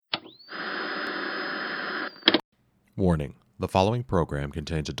Warning: the following program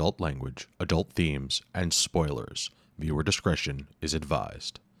contains adult language, adult themes, and spoilers. Viewer discretion is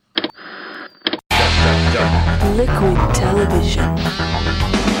advised. Liquid television.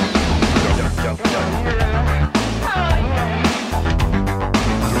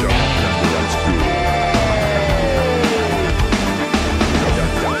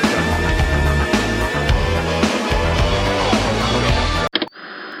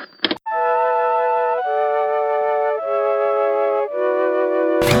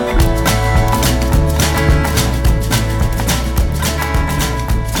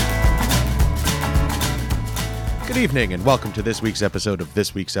 Good evening, and welcome to this week's episode of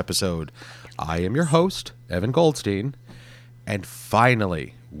This Week's Episode. I am your host, Evan Goldstein, and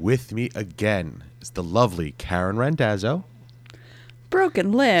finally, with me again is the lovely Karen Randazzo.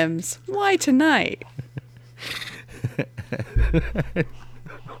 Broken limbs. Why tonight?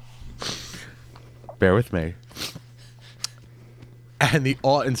 Bear with me. And the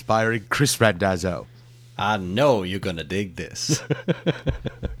awe-inspiring Chris Randazzo. I know you're gonna dig this.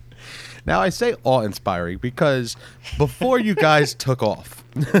 Now, I say awe-inspiring because before you guys took off,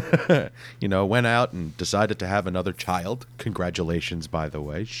 went out and decided to have another child. Congratulations, by the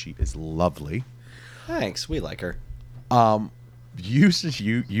way. She is lovely. Thanks, we like her.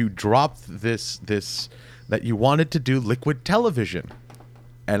 You dropped this that you wanted to do liquid television.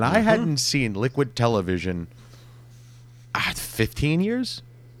 And I hadn't seen liquid television 15 years?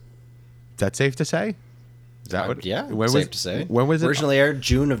 Is that safe to say? Is that what? Yeah, when safe to say. When was it? Originally aired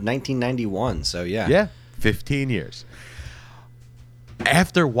June of 1991, so yeah. Yeah, 15 years.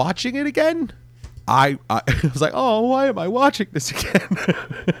 After watching it again, I was like, oh, why am I watching this again?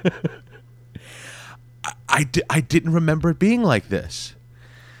 I didn't remember it being like this.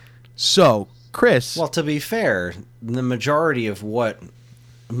 So, Chris. Well, to be fair, the majority of where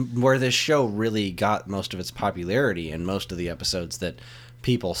this show really got most of its popularity and most of the episodes that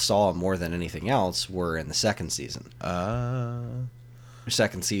people saw more than anything else were in the second season.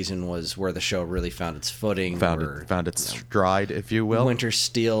 Second season was where the show really found its footing. Found its stride, if you will. Winter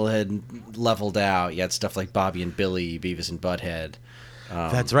Steel had leveled out. You had stuff like Bobby and Billy, Beavis and Butthead.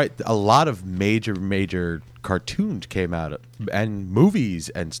 That's right. A lot of major cartoons came out of, and movies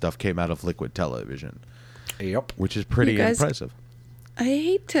and stuff came out of liquid television. Yep. Which is pretty impressive. I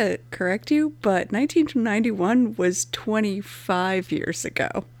hate to correct you, but 1991 was 25 years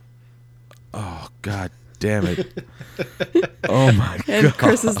ago. Oh, God damn it. Oh, my God. And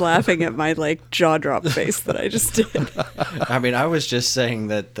Chris is laughing at my, jaw drop face that I just did. I mean, I was just saying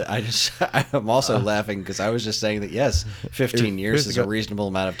that I'm also laughing because I was just saying that, yes, 15 years is a reasonable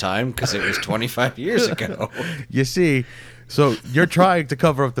amount of time because it was 25 years ago. You see, so you're trying to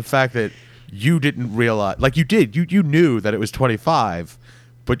cover up the fact that you didn't realize, you did, you knew that it was 25,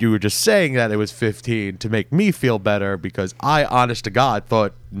 but you were just saying that it was 15 to make me feel better because I, honest to God,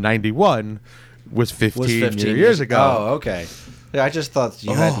 thought 91 was 15 years ago. Oh, okay. Yeah, I just thought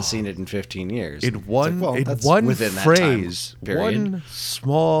you hadn't seen it in 15 years. In one within that phrase, time period. one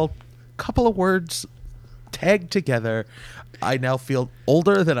small couple of words tagged together, I now feel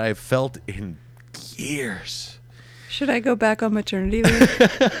older than I've felt in years. Should I go back on maternity leave?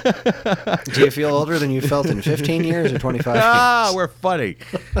 Do you feel older than you felt in 15 years or 25 years? We're funny.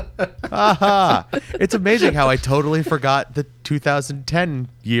 Aha. It's amazing how I totally forgot the 2010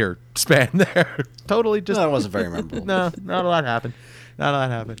 year span there. Totally just... No, it wasn't very memorable. No, not a lot happened.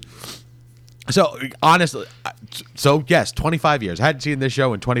 So, honestly, yes, 25 years. I hadn't seen this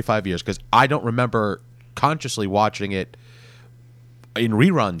show in 25 years because I don't remember consciously watching it in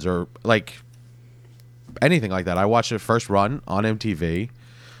reruns or, anything like that. I watched it first run on MTV,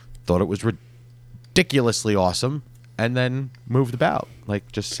 thought it was ridiculously awesome, and then moved about.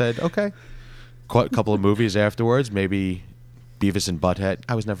 Just said, okay. Caught a couple of movies afterwards, maybe Beavis and Butthead.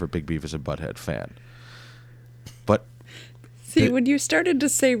 I was never a big Beavis and Butthead fan. But See, when you started to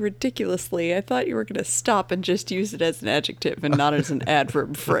say ridiculously, I thought you were going to stop and just use it as an adjective and not as an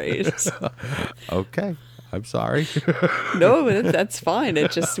adverb phrase. Okay. I'm sorry. No, that's fine.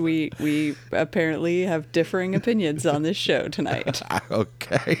 It just we apparently have differing opinions on this show tonight.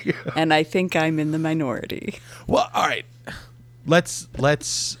 Okay. And I think I'm in the minority. Well, all right. Let's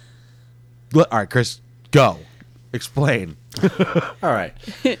all right, Chris, go. Explain. All right.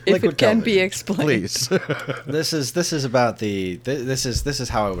 If Liquid it can television. be explained. Please. This is about this is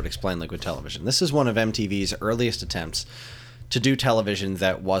how I would explain liquid television. This is one of MTV's earliest attempts to do television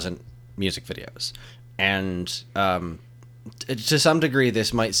that wasn't music videos. And to some degree,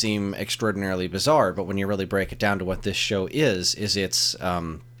 this might seem extraordinarily bizarre, but when you really break it down to what this show is it's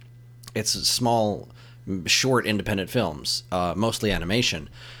small, short independent films, mostly animation,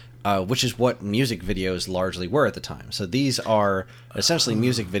 which is what music videos largely were at the time. So these are essentially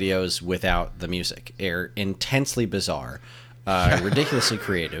music videos without the music. They're intensely bizarre, ridiculously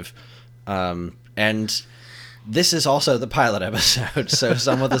creative, and this is also the pilot episode, so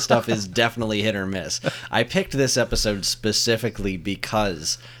some of the stuff is definitely hit or miss. I picked this episode specifically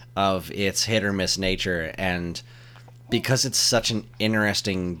because of its hit or miss nature, and because it's such an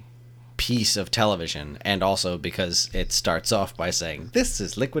interesting piece of television, and also because it starts off by saying, "This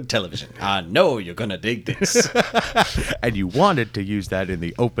is Liquid Television. I know you're gonna dig this." And you wanted to use that in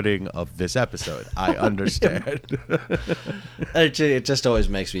the opening of this episode. I understand. It just always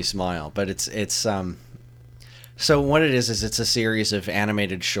makes me smile, but it's so what it is it's a series of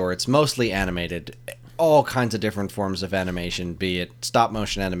animated shorts, mostly animated, all kinds of different forms of animation, be it stop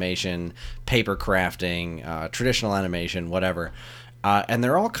motion animation, paper crafting, traditional animation, whatever. And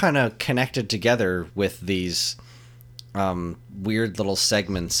they're all kind of connected together with these weird little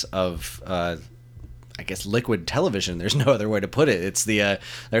segments of, I guess, liquid television. There's no other way to put it. It's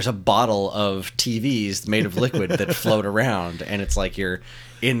there's a bottle of TVs made of liquid that float around, and it's like you're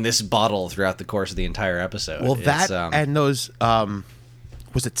in this bottle throughout the course of the entire episode. Well, that and those,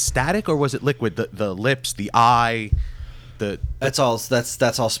 was it static or was it liquid? The lips, the eye, that's all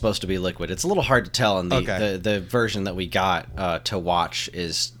supposed to be liquid. It's a little hard to tell, and okay. the version that we got to watch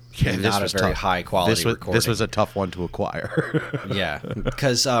is Yeah, not a very high quality recording. This was a tough one to acquire. Yeah,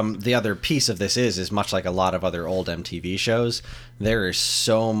 because the other piece of this is much like a lot of other old MTV shows, there is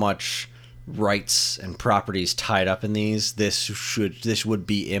so much rights and properties tied up in these. This would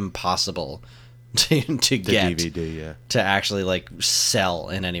be impossible to get DVD, yeah. to actually like sell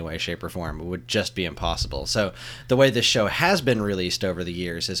in any way, shape, or form. It would just be impossible. So the way this show has been released over the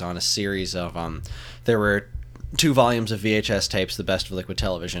years is on a series of there were 2 volumes of VHS tapes, The Best of Liquid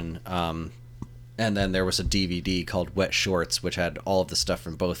Television, and then there was a DVD called Wet Shorts, which had all of the stuff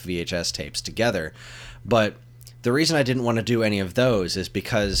from both VHS tapes together. But the reason I didn't want to do any of those is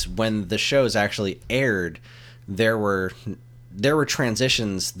because when the shows actually aired, there were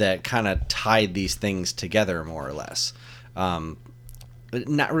transitions that kind of tied these things together, more or less.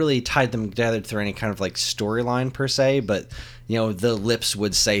 Not really tied them together through any kind of like storyline per se, but you know, the lips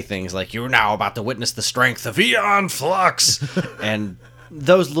would say things like, "You're now about to witness the strength of Aeon Flux," and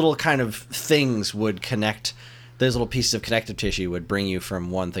those little kind of things would connect. Those little pieces of connective tissue would bring you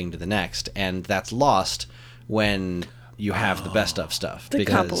from one thing to the next, and that's lost when you have the best of stuff. The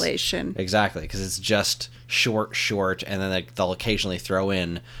compilation. Exactly, because it's just short, and then they'll occasionally throw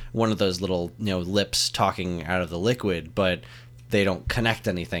in one of those little, lips talking out of the liquid, but they don't connect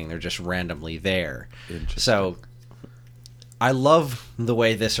anything. They're just randomly there. So I love the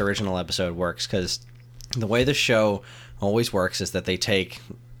way this original episode works, because the way the show always works is that they take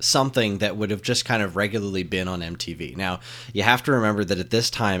something that would have just kind of regularly been on MTV. Now, you have to remember that at this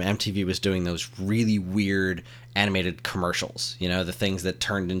time, MTV was doing those really weird animated commercials, the things that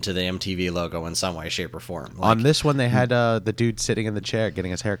turned into the MTV logo in some way, shape, or form. On this one, they had the dude sitting in the chair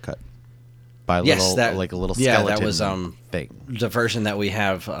getting his hair cut by a little skeleton that was thing. The version that we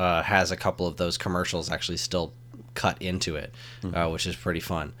have has a couple of those commercials actually still cut into it, which is pretty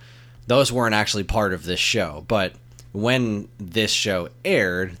fun. Those weren't actually part of this show, but when this show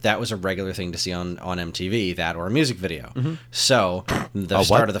aired, that was a regular thing to see on MTV, that or a music video. So the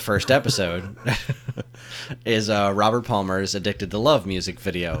start of the first episode is Robert Palmer's Addicted to Love music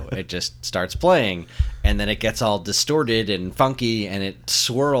video. It just starts playing, and then it gets all distorted and funky, and it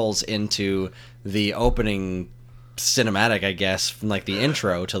swirls into the opening cinematic, I guess, from like the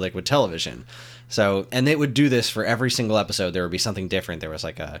intro to Liquid Television. So, and they would do this for every single episode. There would be something different. There was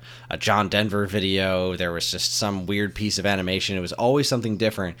like a John Denver video. There was just some weird piece of animation. It was always something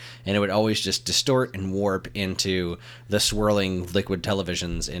different, and it would always just distort and warp into the swirling liquid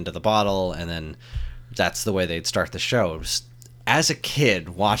televisions into the bottle, and then that's the way they'd start the show. It was, as a kid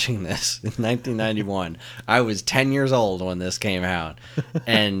watching this in 1991, I was 10 years old when this came out,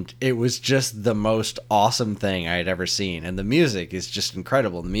 and it was just the most awesome thing I had ever seen. And the music is just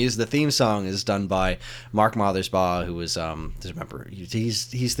incredible. The theme song is done by Mark Mothersbaugh, who was remember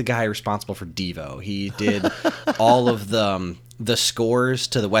he's the guy responsible for Devo. He did all of the scores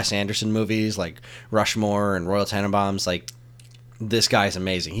to the Wes Anderson movies like Rushmore and Royal Tenenbaums. Like, this guy's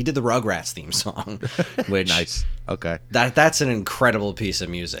amazing. He did the Rugrats theme song, which nice. Okay. That's an incredible piece of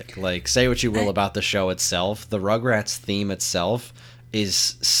music. Like, say what you will about the show itself, the Rugrats theme itself is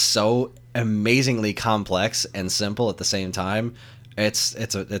so amazingly complex and simple at the same time. It's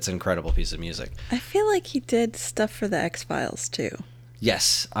an incredible piece of music. I feel like he did stuff for the X-Files too.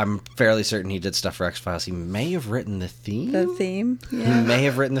 Yes, I'm fairly certain he did stuff for X-Files. He may have written the theme. The theme? Yeah. He may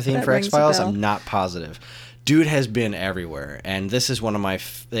have written the theme That for rings a X-Files. bell. I'm not positive. dude has been everywhere, and this is one of my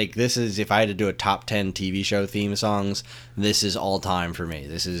this is, if I had to do a top 10 TV show theme songs, this is all time for me.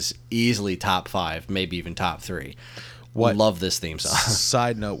 This is easily top 5, maybe even top 3. Love this theme song.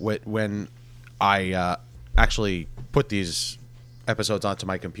 Side note, when I actually put these episodes onto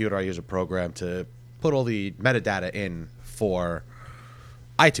my computer, I use a program to put all the metadata in for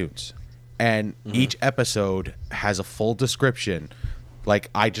iTunes, and each episode has a full description.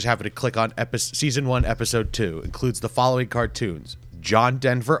 Like, I just happen to click on season 1, episode 2, includes the following cartoons: John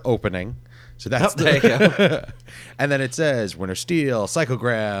Denver opening. So that's there you go. And then it says Winter Steel,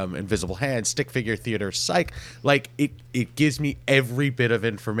 Psychogram, Invisible Hand, Stick Figure Theater, Psych. Like, it gives me every bit of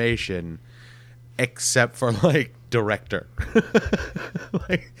information except for, like, director.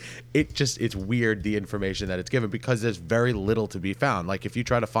 Like, it's weird, the information that it's given, because there's very little to be found. Like, if you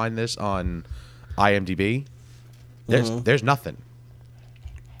try to find this on IMDb, there's nothing.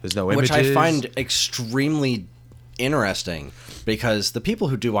 There's no images. Which I find extremely interesting, because the people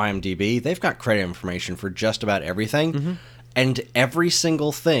who do IMDb, they've got credit information for just about everything. And every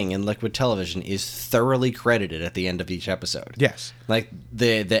single thing in Liquid Television is thoroughly credited at the end of each episode. Yes. Like,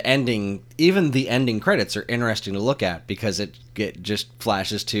 the ending, even the ending credits are interesting to look at, because it just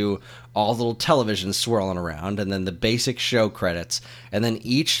flashes to all the little televisions swirling around, and then the basic show credits, and then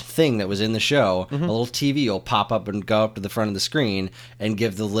each thing that was in the show, a little TV will pop up and go up to the front of the screen and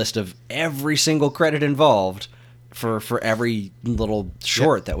give the list of every single credit involved for every little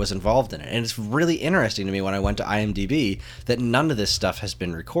short that was involved in it. And it's really interesting to me when I went to IMDb that none of this stuff has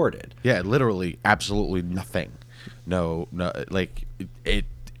been recorded. Yeah, literally absolutely nothing. No, like,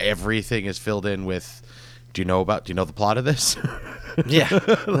 everything is filled in with, do you know the plot of this? Yeah.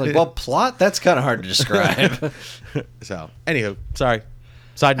 Like, well, plot, that's kind of hard to describe. So, anywho, sorry.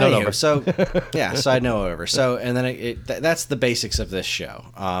 Side note over. So, yeah, side note over. So, and then that's the basics of this show.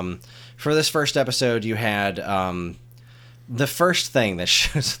 For this first episode, you had the first thing that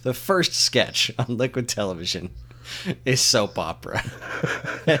shows, the first sketch on Liquid Television is soap opera.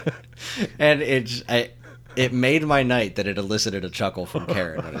 And it made my night that it elicited a chuckle from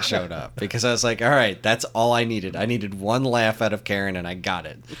Karen when it showed up, because I was like, all right, that's all I needed. I needed one laugh out of Karen, and I got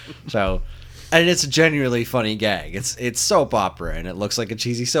it. So, and it's a genuinely funny gag. It's soap opera, and it looks like a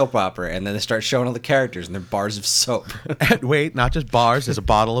cheesy soap opera, and then they start showing all the characters, and they're bars of soap. And wait, not just bars. There's a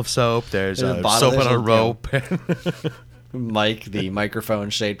bottle of soap. There's a soap on a rope. Mike, the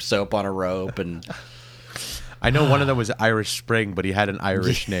microphone-shaped soap on a rope, and I know one of them was Irish Spring, but he had an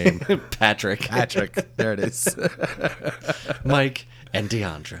Irish name. Patrick. There it is. Mike and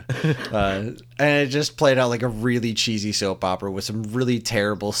Deandra. And it just played out like a really cheesy soap opera with some really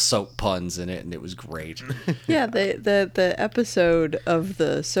terrible soap puns in it, and it was great. Yeah, the episode of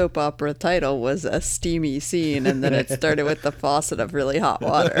the soap opera title was a steamy scene, and then it started with the faucet of really hot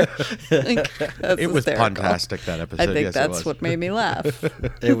water. It was fantastic, that episode. I think yes, that's what made me laugh.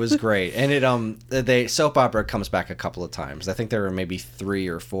 It was great. And the soap opera comes back a couple of times. I think there were maybe 3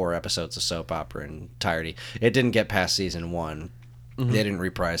 or 4 episodes of soap opera in entirety. It didn't get past season 1. They didn't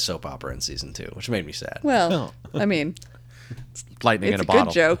reprise soap opera in season 2, which made me sad. Well, I mean, lightning it's in a a bottle.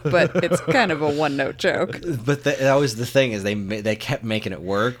 good joke, but it's kind of a one-note joke. But that was the thing, is they kept making it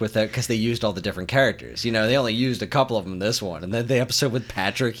work with that, because they used all the different characters. You know, they only used a couple of them in this one, and then the episode with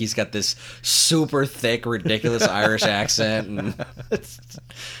Patrick, he's got this super thick, ridiculous Irish accent, and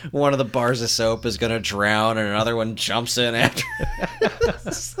one of the bars of soap is gonna drown, and another one jumps in after.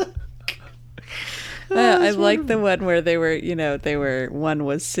 I like the one where they were one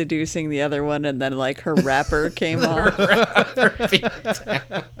was seducing the other one, and then like her wrapper came off.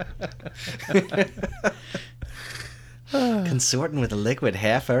 Consorting with a liquid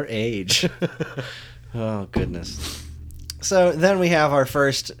half our age. Oh, goodness. So then we have our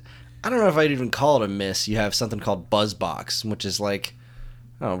first, I don't know if I'd even call it a miss. You have something called Buzzbox, which is like,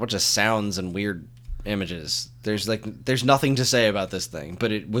 I don't know, a bunch of sounds and weird images. There's nothing to say about this thing,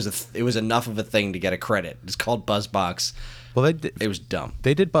 but it was enough of a thing to get a credit. It's called Buzzbox. Well, it was dumb.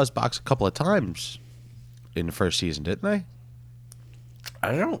 They did Buzzbox a couple of times in the first season, didn't they?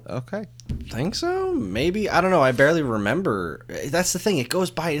 I don't Okay. think so. Maybe. I don't know. I barely remember. That's the thing. It goes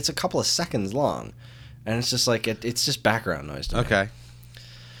by. It's a couple of seconds long, and it's just like it's just background noise to me. Okay.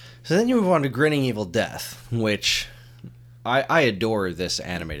 So then you move on to Grinning Evil Death, which I adore this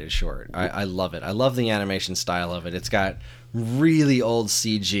animated short. I love it. I love the animation style of it. It's got really old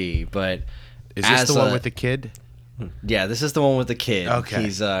CG, but Is this the one with the kid? Yeah, this is the one with the kid. Okay.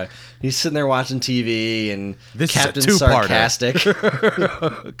 He's sitting there watching TV, and This Captain is a two-parter. Sarcastic.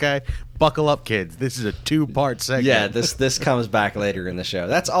 Okay. Buckle up, kids. This is a 2-part segment. Yeah, this comes back later in the show.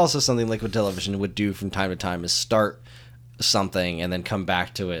 That's also something Liquid Television would do from time to time, is start something and then come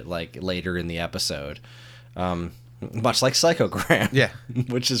back to it like later in the episode. Much like Psychogram. Yeah.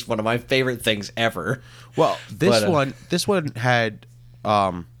 Which is one of my favorite things ever. Well, this But, this one had,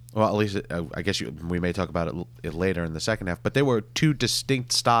 well, at least I guess we may talk about it later in the second half. But there were two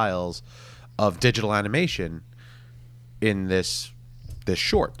distinct styles of digital animation in this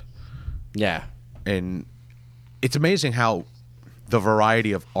short, Yeah. and it's amazing how the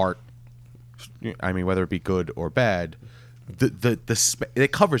variety of art. I mean, whether it be good or bad,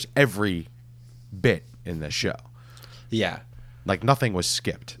 it covers every bit in this show. Yeah. Like nothing was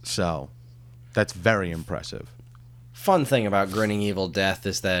skipped, so that's very impressive. Fun thing about Grinning Evil Death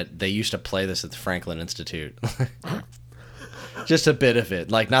is that they used to play this at the Franklin Institute. Just a bit of it.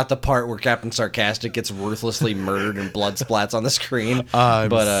 Like, not the part where Captain Sarcastic gets ruthlessly murdered and blood splats on the screen.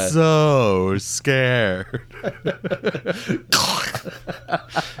 I'm so scared.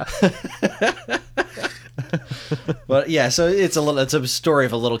 But yeah, so it's a story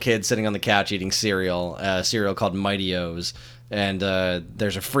of a little kid sitting on the couch eating cereal, cereal called Mighty O's, and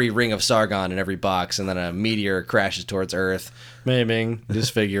there's a free ring of Sargon in every box, and then a meteor crashes towards Earth, maiming,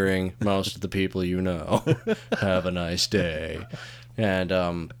 disfiguring most of the people you know. Have a nice day.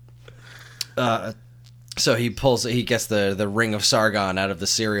 And so he gets the ring of Sargon out of the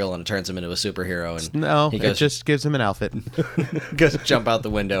cereal and it turns him into a superhero. And No, he it just gives him an outfit. goes to jump out the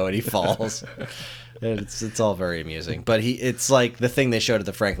window and he falls. And it's all very amusing. But it's like the thing they showed at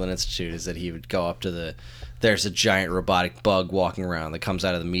the Franklin Institute is that he would go up to there's a giant robotic bug walking around that comes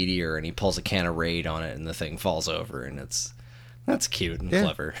out of the meteor and he pulls a can of Raid on it and the thing falls over, and that's cute and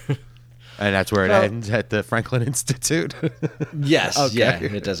clever. And that's where it ends, at the Franklin Institute. Yes, Okay. yeah,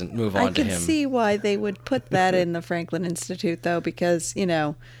 it doesn't move on I to can him. see why they would put that in the Franklin Institute, though, because,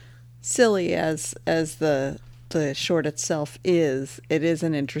 silly as the short itself is, it is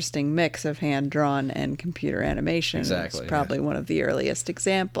an interesting mix of hand-drawn and computer animation. Exactly, It's probably one of the earliest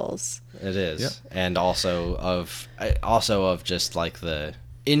examples. It is, Yep. and also of just like the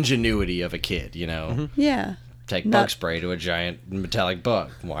ingenuity of a kid, Yeah. Take Not- bug spray to a giant metallic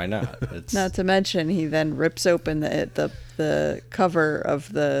bug. Why not? It's Not to mention, he then rips open the cover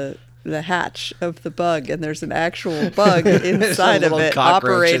of the hatch of the bug, and there's an actual bug inside of little it,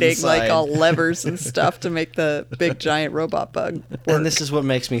 cockroach operating inside. like all levers and stuff to make the big giant robot bug work. And this is what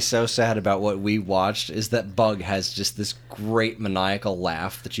makes me so sad about what we watched is that Bug has just this great maniacal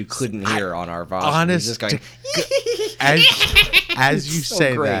laugh that you couldn't hear on our volume. Honest He's just going, as you so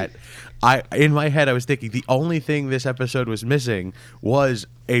say great. that, in my head I was thinking the only thing this episode was missing was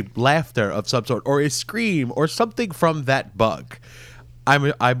a laughter of some sort or a scream or something from that bug.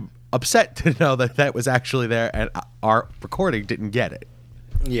 I'm upset to know that was actually there and our recording didn't get it.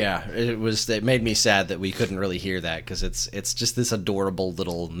 yeah, it made me sad that we couldn't really hear that because it's just this adorable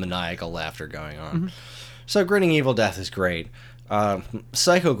little maniacal laughter going on. Mm-hmm. So Grinning Evil Death is great.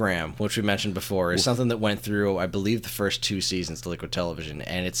 Psychogram, which we mentioned before, is something that went through, I believe, the first 2 seasons of Liquid Television,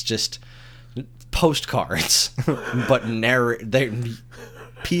 and it's just postcards, but they're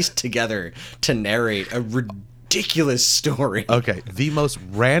pieced together to narrate a ridiculous story. Okay, the most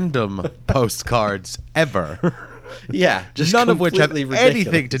random postcards ever. Yeah, just None of which have completely anything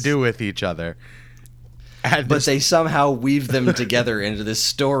to ridiculous. do with each other. And But this- they somehow weave them together into this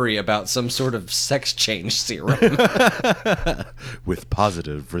story about some sort of sex change serum. with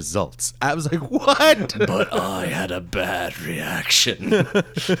positive results. I was like, what? But I had a bad reaction.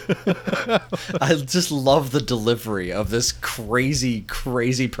 I just love the delivery of this crazy,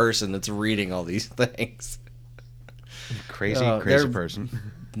 crazy person that's reading all these things. Crazy they're- person.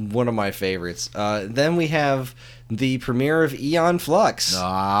 One of my favorites. Then we have the premiere of Eon Flux.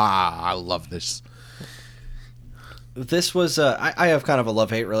 I love this. This was I have kind of a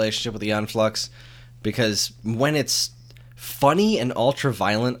love-hate relationship with Eon Flux because when it's funny and ultra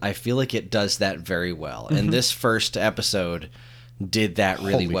violent, I feel like it does that very well. And this first episode did that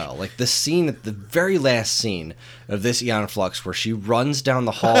really Holy well. Like the scene at the very last scene of this Eon Flux where she runs down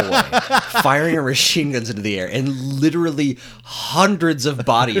the hallway firing her machine guns into the air and literally hundreds of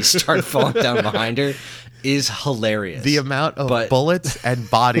bodies start falling down behind her is hilarious. The amount of But- bullets and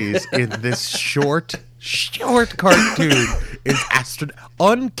bodies in this short cartoon is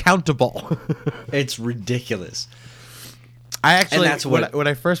uncountable. It's ridiculous. I actually, And that's what- when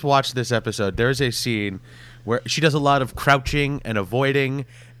I first watched this episode, there's a scene where she does a lot of crouching and avoiding,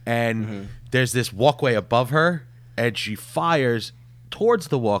 and there's this walkway above her, and she fires towards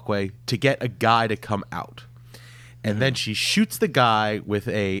the walkway to get a guy to come out. And then she shoots the guy with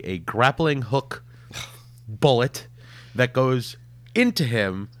a grappling hook bullet that goes into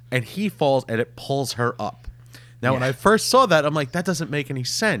him, and he falls, and it pulls her up. Now, when I first saw that, I'm like, that doesn't make any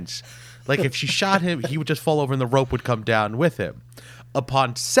sense. Like, if she shot him, he would just fall over and the rope would come down with him.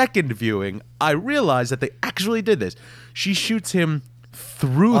 upon second viewing, I realized that they actually did this. She shoots him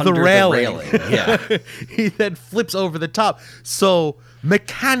through Under the railing. Yeah. He then flips over the top. So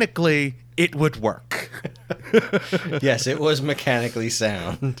mechanically, it would work. Yes, it was mechanically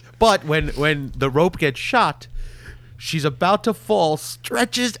sound. But when the rope gets shot, she's about to fall,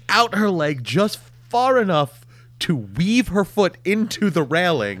 stretches out her leg just far enough to weave her foot into the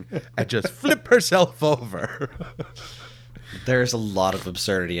railing and just flip herself over. There's a lot of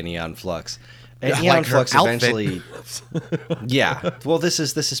absurdity in Aeon Flux. And Like Aeon her Flux outfit. eventually... Yeah. Well, this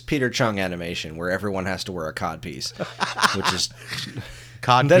is Peter Chung animation, where everyone has to wear a codpiece, which is...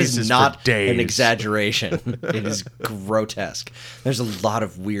 Cod That pieces is for not days. an exaggeration. It is grotesque. There's a lot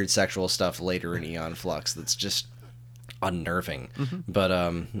of weird sexual stuff later in Aeon Flux that's just unnerving. But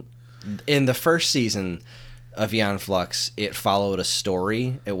in the first season of Aeon Flux, it followed a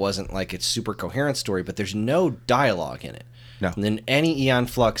story. It wasn't like it's super coherent story, but there's no dialogue in it. No. And in any Aeon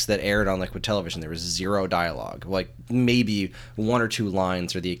Flux that aired on Liquid Television, there was zero dialogue. Like maybe one or two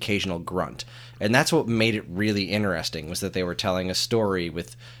lines or the occasional grunt. And that's what made it really interesting, was that they were telling a story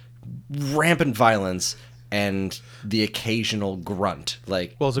with rampant violence and the occasional grunt.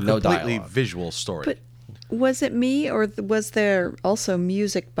 Like, Well, it's a no completely dialogue. visual story. But was it me, or was there also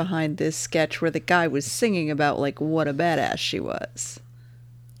music behind this sketch where the guy was singing about like what a badass she was?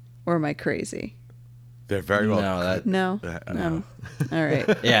 Or am I crazy? They're very well. No, that... No. No. All right.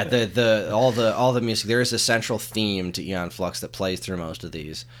 Yeah, all the music. There is a central theme to Aeon Flux that plays through most of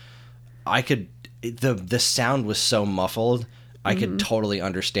these. The sound was so muffled, I could totally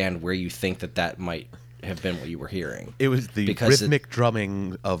understand where you think that might have been what you were hearing. It was the Because rhythmic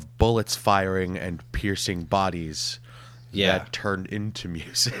drumming of bullets firing and piercing bodies that turned into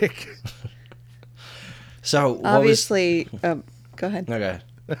music. So what Obviously, go ahead. was... Okay.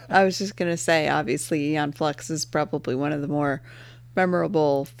 I was just going to say, obviously, Aeon Flux is probably one of the more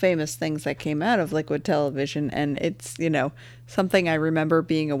memorable, famous things that came out of Liquid Television. And it's, something I remember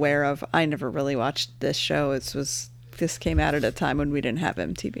being aware of. I never really watched this show. This came out at a time when we didn't have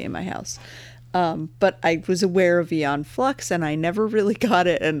MTV in my house. But I was aware of Aeon Flux, and I never really got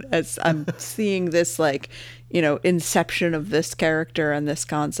it. And as I'm seeing this, inception of this character and this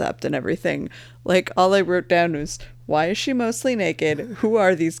concept and everything, all I wrote down was, why is she mostly naked? Who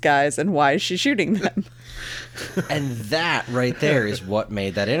are these guys? And why is she shooting them? And that right there is what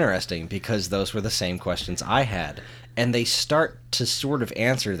made that interesting, because those were the same questions I had. And they start to sort of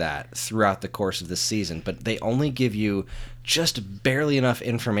answer that throughout the course of this season, but they only give you just barely enough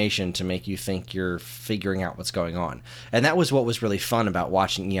information to make you think you're figuring out what's going on. And that was what was really fun about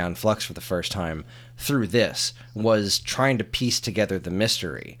watching Aeon Flux for the first time through this, was trying to piece together the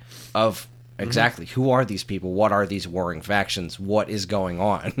mystery of exactly who are these people, what are these warring factions, what is going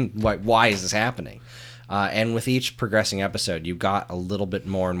on, why is this happening. And with each progressing episode, you got a little bit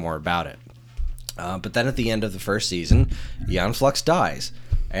more and more about it. But then at the end of the first season, Aeon Flux dies.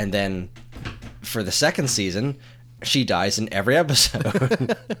 And then for the second season, she dies in every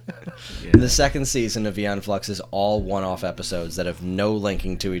episode. The second season of Aeon Flux is all one-off episodes that have no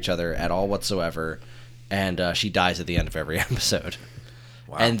linking to each other at all whatsoever. And she dies at the end of every episode.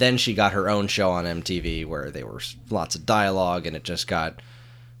 Wow. And then she got her own show on MTV where there was lots of dialogue, and it just got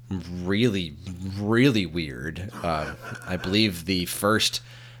really, really weird. I believe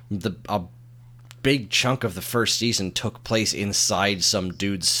a big chunk of the first season took place inside some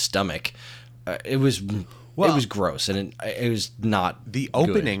dude's stomach. It was gross, and it was not The good.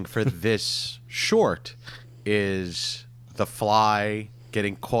 opening for this short is the fly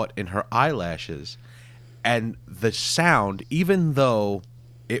getting caught in her eyelashes, and the sound, even though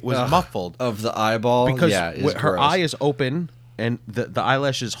it was muffled, of the eyeball, because is her gross. eye is open and the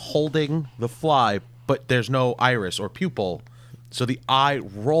eyelash is holding the fly, but there's no iris or pupil, so the eye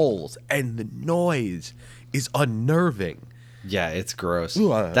rolls, and the noise is unnerving. Yeah, it's gross. Ooh,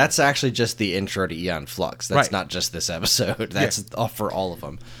 That's actually just the intro to Aeon Flux. That's Right. not just this episode. That's for all of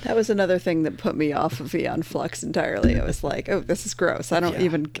them. That was another thing that put me off of Aeon Flux entirely. I was like, oh, this is gross. I don't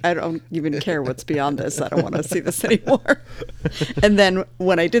even care what's beyond this. I don't want to see this anymore. And then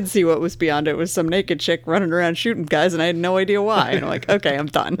when I did see what was beyond it, was some naked chick running around shooting guys, and I had no idea why. And I'm like, okay, I'm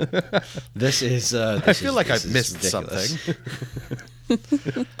done. This is. I feel like I've missed ridiculous.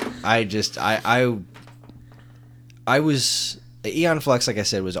 something. I was Aeon Flux, like I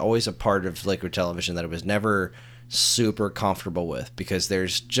said, was always a part of Liquid Television that I was never super comfortable with, because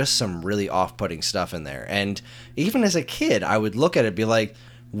there's just some really off-putting stuff in there. And even as a kid, I would look at it and be like,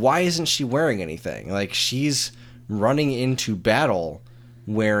 why isn't she wearing anything? Like, she's running into battle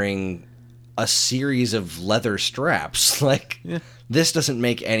wearing a series of leather straps. Like, this doesn't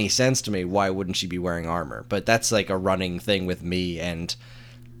make any sense to me. Why wouldn't she be wearing armor? But that's like a running thing with me and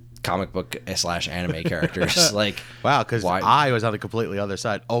comic book / anime characters. Like, Wow, because I was on the completely other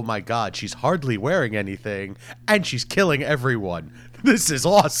side. Oh my god, she's hardly wearing anything, and she's killing everyone. This is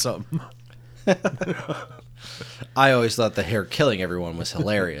awesome. I always thought the hair killing everyone was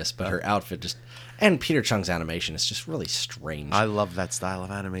hilarious, but her outfit just... And Peter Chung's animation is just really strange. I love that style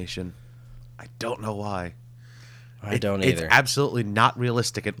of animation. I don't know why. I don't either. It's absolutely not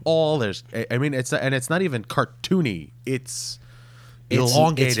realistic at all. I mean, it's not even cartoony. It's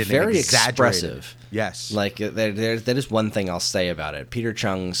elongated, it's very and exaggerated. expressive. Yes, Like, that is one thing I'll say about it. Peter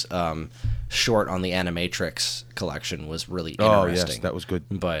Chung's short on the Animatrix collection was really interesting. Oh yes, that was good.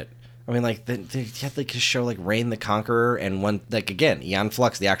 But I mean, like, they had like a show like Reign the Conqueror, and one, like, again, Aeon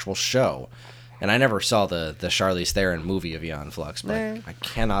Flux, the actual show. And I never saw the Charlize Theron movie of Aeon Flux, but I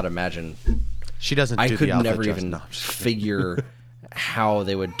cannot imagine. She doesn't. I do could the outfit never justice. even No, I'm just kidding. figure how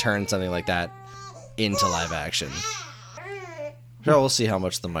they would turn something like that into live action. So we'll see how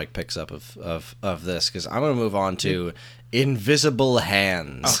much the mic picks up of this, because I'm going to move on to Invisible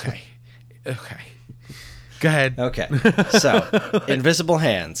Hands. Okay. Go ahead. Okay. So, Invisible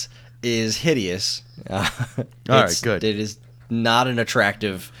Hands is hideous. All right, good. It is not an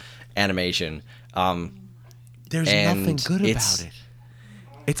attractive animation. There's and nothing good it's- about it.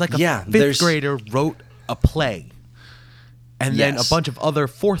 It's like a Yeah, fifth there's- grader wrote a play, and then a Yes. bunch of other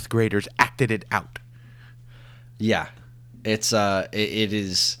fourth graders acted it out. Yeah. It's it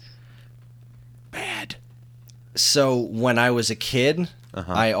is Bad. So when I was a kid,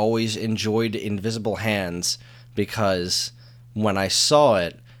 Uh-huh. I always enjoyed Invisible Hands because when I saw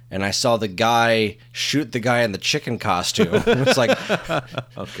it and I saw the guy shoot the guy in the chicken costume, it's like,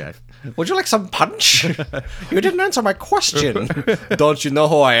 Okay. would you like some punch? You didn't answer my question. Don't you know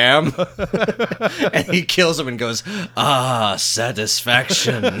who I am? And he kills him and goes,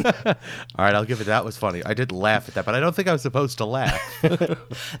 satisfaction. All right, I'll give it that was funny. I did laugh at that, but I don't think I was supposed to laugh.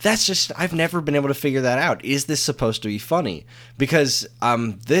 That's just, I've never been able to figure that out. Is this supposed to be funny? Because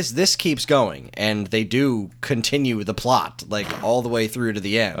this keeps going, and they do continue the plot, like, all the way through to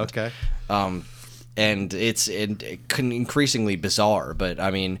the end. Okay. And it's increasingly bizarre, but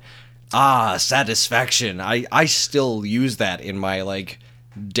I mean, satisfaction. I still use that in my, like,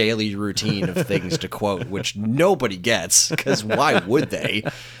 daily routine of things to quote, which nobody gets, because why would they?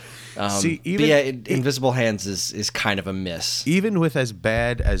 See, But even yeah, Invisible Hands is kind of a miss. even with as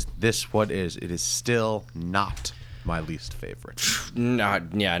bad as this one is, it is still not my least favorite. No,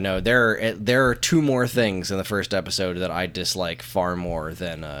 there are two more things in the first episode that I dislike far more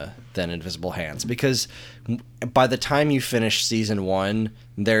than Invisible Hands, because by the time you finish season 1,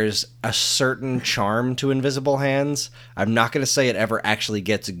 there's a certain charm to Invisible Hands. I'm not going to say it ever actually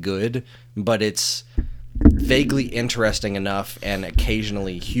gets good, but it's vaguely interesting enough and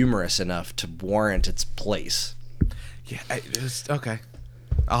occasionally humorous enough to warrant its place. Yeah, okay.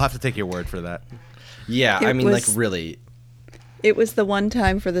 I'll have to take your word for that. Yeah, It I mean, like, was- really. It was the one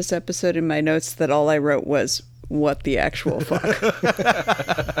time for this episode in my notes that all I wrote was, what the actual fuck?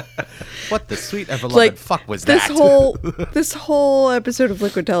 What the sweet ever-loving Like, fuck was this that? this whole episode of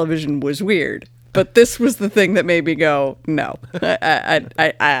Liquid Television was weird, but this was the thing that made me go, no,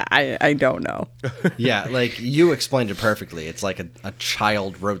 I don't know. Yeah, like, you explained it perfectly. It's like a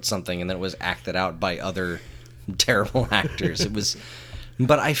child wrote something and then it was acted out by other terrible actors. It was,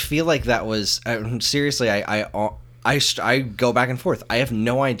 but I feel like that was seriously. I go back and forth. I have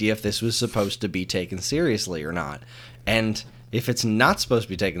no idea if this was supposed to be taken seriously or not, and if it's not supposed to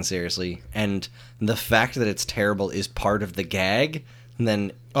be taken seriously, and the fact that it's terrible is part of the gag,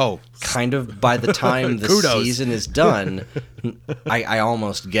 then kind of by the time the Kudos. season is done, I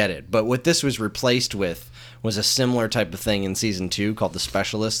almost get it. But what this was replaced with was a similar type of thing in season 2 called The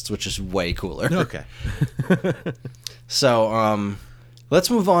Specialists, which is way cooler. Okay. So, let's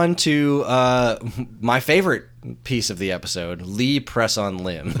move on to my favorite piece of the episode, Lee Press on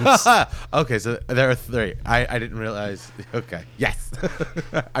Limbs. Okay, so there are 3. I didn't realize. Okay. Yes.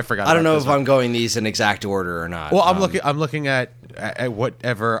 I forgot. I don't about know this if one. I'm going these in exact order or not. Well, I'm looking at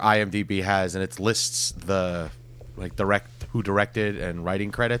whatever IMDb has, and it lists the who directed and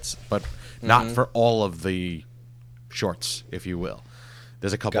writing credits, but not for all of the shorts, if you will.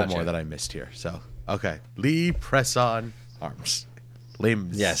 There's a couple Gotcha. more that I missed here. So okay, Lee Press on Arms,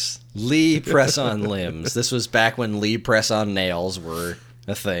 Limbs. Yes, Lee Press on Limbs. This was back when Lee Press on Nails were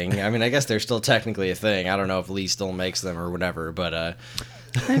a thing. I mean, I guess they're still technically a thing. I don't know if Lee still makes them or whatever, but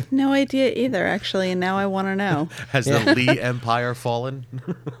I have no idea either, actually, and now I want to know. Has the Lee Empire fallen?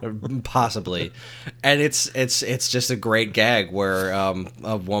 Possibly. And it's just a great gag where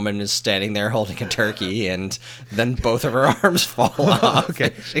a woman is standing there holding a turkey, and then both of her arms fall off.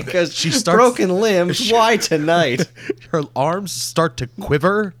 Okay. Because She starts- broken limbs. Why tonight? Her arms start to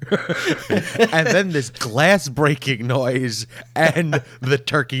quiver, and then this glass breaking noise, and the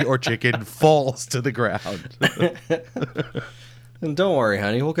turkey or chicken falls to the ground. And don't worry,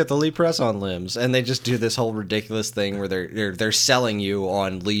 honey, we'll get the Lee press-on limbs. And they just do this whole ridiculous thing where they're selling you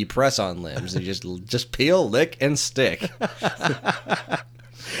on Lee press-on limbs. You just peel, lick, and stick.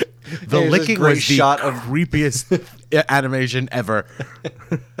 The There's this licking great was the shot of- creepiest animation ever.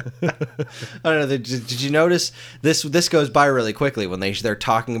 I don't know. Did you notice this? This goes by really quickly when they're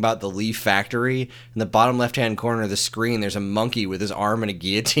talking about the Lee factory. In the bottom left-hand corner of the screen, there's a monkey with his arm in a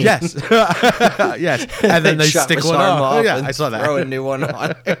guillotine. Yes, yes, and then they chop stick his one arm off. Yeah, and I saw that. Throw a new one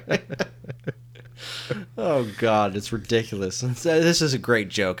on. Oh God, it's ridiculous. This is a great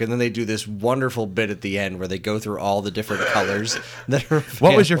joke, and then they do this wonderful bit at the end where they go through all the different colors that are.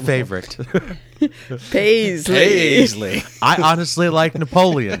 What was your available. favorite? Paisley. Paisley, I honestly like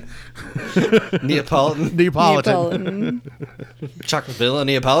Napoleon. Neapolitan, Neapolitan. Chocolateville,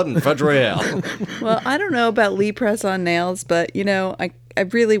 Neapolitan, Fudge Royale. Well, I don't know about Lee press-on nails, but, I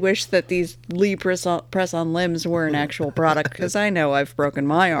really wish that these Lee press-on limbs were an actual product, because I know I've broken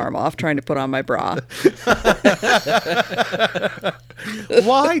my arm off trying to put on my bra.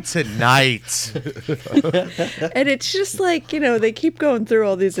 Why tonight? And it's just like, they keep going through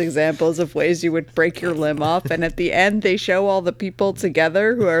all these examples of ways you would break your limb off, and at the end they show all the people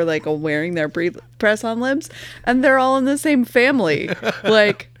together who are like wearing their press-on limbs, and they're all in the same family.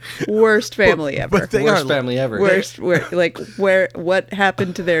 Like, worst family ever. But they Worst are family ever. What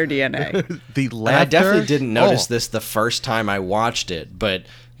happened to their DNA? the And laughter. I definitely didn't notice Oh, this the first time I watched it, but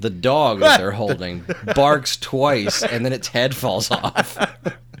the dog that they're holding barks twice, and then its head falls off.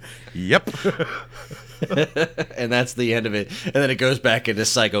 Yep. And that's the end of it. And then it goes back into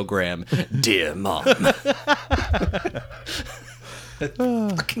psychogram. Dear Mom.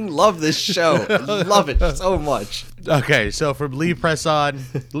 I fucking love this show. I love it so much. Okay, so from Lee Press On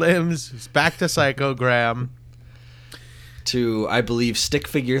limbs back to Psychogram. To, I believe, Stick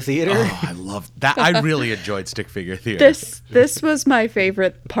Figure Theater. Oh, I love that. I really enjoyed Stick Figure Theater. This was my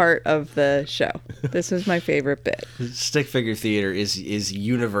favorite part of the show. This was my favorite bit. Stick Figure Theater is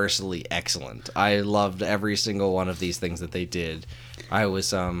universally excellent. I loved every single one of these things that they did. I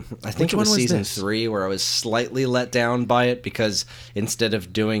was, I think Which it one was was season this? 3 where I was slightly let down by it because instead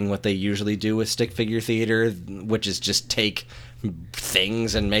of doing what they usually do with Stick Figure Theater, which is just take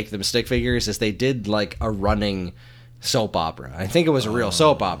things and make them stick figures, is they did like a running soap opera. I think it was a real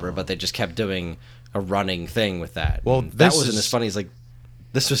soap opera, but they just kept doing a running thing with that. Well, And that this wasn't is- as funny as like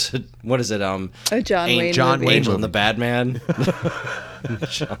this was what is it? A John Wayne John movie. Wayne Angel movie. and the Bad Man.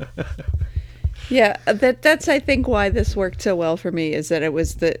 Yeah, that's I think why this worked so well for me is that it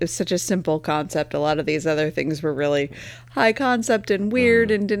was such a simple concept. A lot of these other things were really high concept and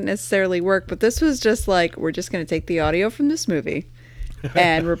weird and didn't necessarily work, but this was just like, we're just going to take the audio from this movie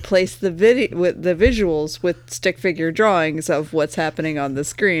and replace the video with the visuals with stick figure drawings of what's happening on the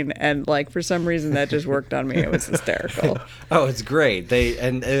screen, and like for some reason that just worked on me. It was hysterical. Oh, it's great.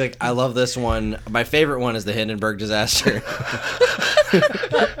 Like I love this one. My favorite one is the Hindenburg disaster,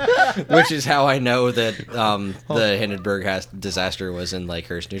 which is how I know that the Hindenburg disaster was in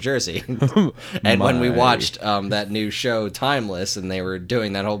Lakehurst, New Jersey. And when we watched that new show Timeless, and they were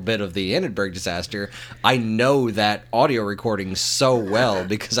doing that whole bit of the Hindenburg disaster, I know that audio recording so well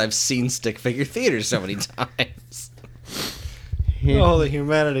because I've seen Stick Figure Theater so many times. Oh, the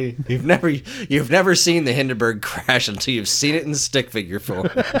humanity! You've never seen the Hindenburg crash until you've seen it in stick figure form.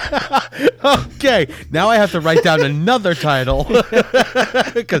 Okay, now I have to write down another title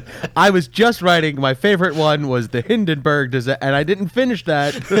because I was just writing. My favorite one was the Hindenburg disaster, and I didn't finish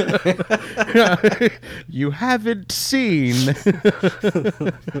that. You haven't seen.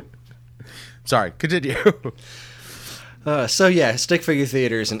 Sorry, continue. So yeah, Stick Figure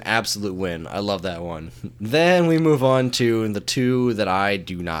Theater is an absolute win. I love that one. Then we move on to the two that I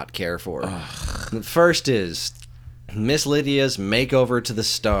do not care for. The first is Miss Lydia's Makeover to the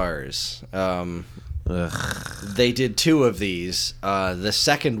Stars. They did 2 of these. The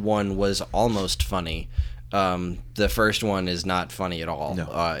second one was almost funny. The first one is not funny at all.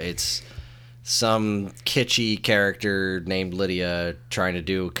 No. It's some kitschy character named Lydia trying to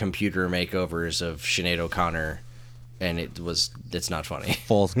do computer makeovers of Sinead O'Connor. And it's not funny.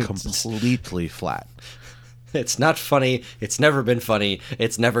 Falls completely flat. It's not funny. It's never been funny.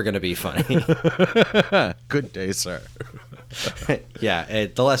 It's never going to be funny. Good day, sir. Yeah,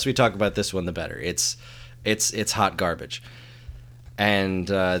 the less we talk about this one, the better. It's hot garbage. And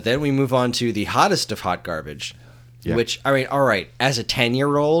then we move on to the hottest of hot garbage, which, I mean, all right, as a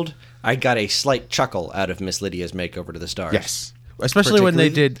 10-year-old, I got a slight chuckle out of Miss Lydia's Makeover to the Stars. Yes. Especially when they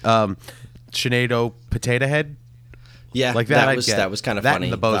did Sinead Potato Head. Yeah, like that was kind of that funny.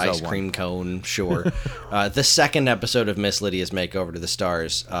 And the The Bozo ice cream cone, sure. The second episode of Miss Lydia's Makeover to the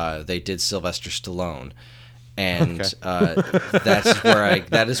Stars, they did Sylvester Stallone, and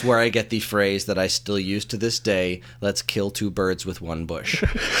that is where I get the phrase that I still use to this day: "Let's kill two birds with one bush."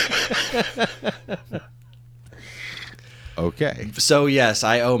 Okay. So yes,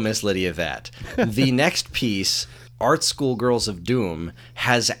 I owe Miss Lydia that. The next piece, Art School Girls of Doom,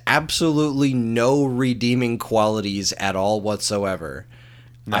 has absolutely no redeeming qualities at all whatsoever.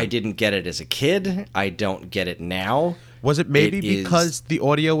 No. I didn't get it as a kid. I don't get it now. Was it maybe because the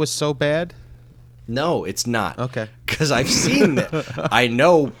audio was so bad? No, it's not. Okay. Because I've seen it. I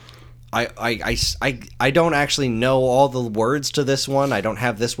know. I don't actually know all the words to this one. I don't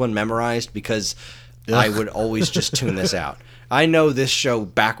have this one memorized because I would always just tune this out. I know this show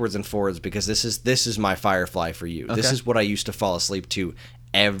backwards and forwards because this is my Firefly for you. Okay. This is what I used to fall asleep to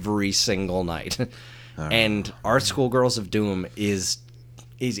every single night. And Art School Girls of Doom is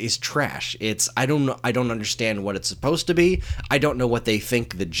trash. I don't understand what it's supposed to be. I don't know what they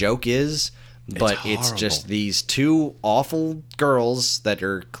think the joke is, but it's just these two awful girls that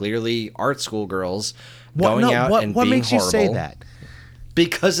are clearly art school girls going out and being horrible. What makes you say that?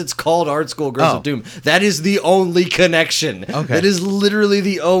 Because it's called Art School Girls of Doom. That is the only connection. Okay. That is literally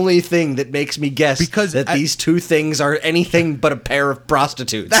the only thing that makes me guess that these two things are anything but a pair of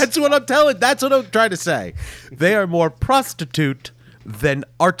prostitutes. That's what I'm trying to say. They are more prostitute than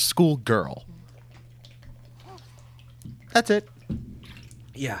art school girl. That's it.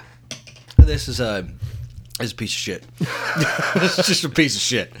 Yeah. This is a piece of shit. It's just a piece of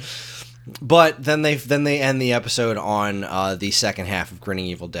shit. But then they end the episode on the second half of Grinning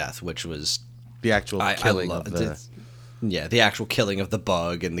Evil Death, which was the actual killing of the... Yeah, the actual killing of the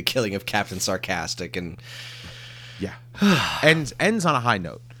bug and the killing of Captain Sarcastic and... Yeah. ends on a high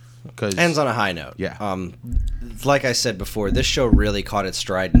note. Ends on a high note. Yeah. Like I said before, this show really caught its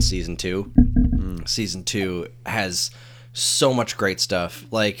stride in Season 2. Season 2 has so much great stuff.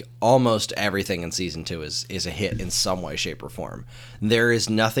 Like, almost everything in Season 2 is a hit in some way, shape, or form. There is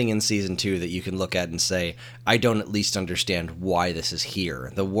nothing in Season 2 that you can look at and say, I don't at least understand why this is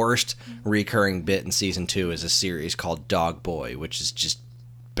here. The worst recurring bit in Season 2 is a series called Dog Boy, which is just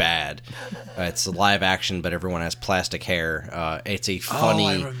bad. It's a live action, but everyone has plastic hair. It's a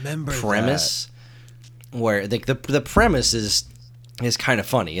funny premise where the premise is kind of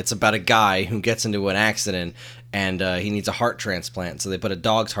funny. It's about a guy who gets into an accident and he needs a heart transplant, so they put a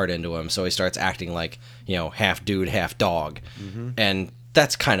dog's heart into him, so he starts acting like, half dude, half dog. And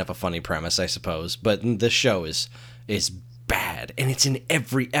that's kind of a funny premise, I suppose, but this show is bad, and it's in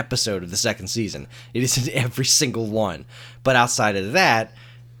every episode of the second season. It is in every single one. But outside of that,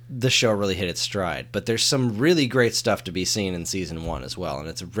 the show really hit its stride. But there's some really great stuff to be seen in Season 1 as well, and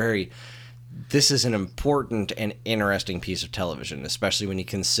this is an important and interesting piece of television, especially when you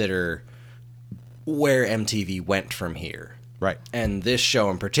consider where MTV went from here. Right. And this show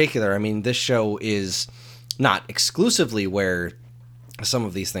in particular, I mean, this show is not exclusively where some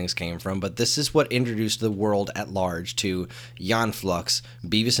of these things came from, but this is what introduced the world at large to Jan Flux,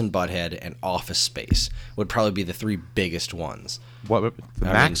 Beavis and Butthead, and Office Space would probably be the three biggest ones. The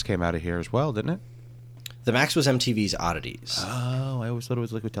Max came out of here as well, didn't it? The Max was MTV's Oddities. Oh, I always thought it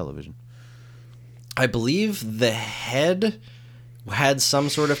was Liquid Television. I believe The Head had some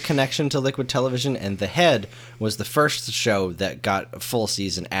sort of connection to Liquid Television, and The Head was the first show that got a full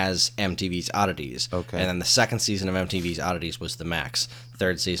season as MTV's Oddities. Okay. And then the second season of MTV's Oddities was The Max.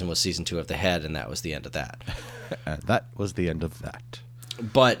 Third season was Season 2 of The Head, and that was the end of that. That was the end of that.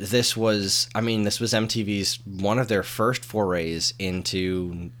 But this was MTV's one of their first forays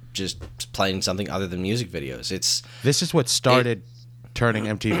into just playing something other than music videos. This is what started turning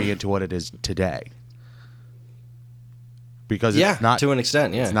MTV into what it is today. Because it's not, to an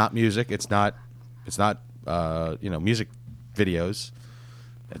extent, yeah. It's not music. It's not music videos.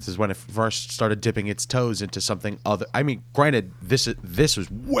 This is when it first started dipping its toes into something other. I mean, granted, this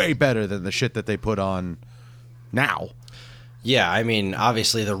was way better than the shit that they put on now. Yeah, I mean,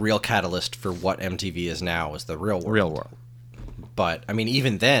 obviously the real catalyst for what MTV is now is the Real World. Real World. But, I mean,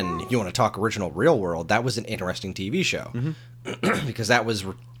 even then, you want to talk original Real World, that was an interesting TV show. Because that was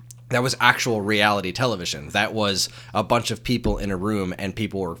That was actual reality television. That was a bunch of people in a room and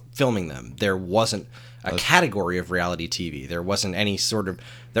people were filming them. There wasn't a category of reality TV. There wasn't any sort of...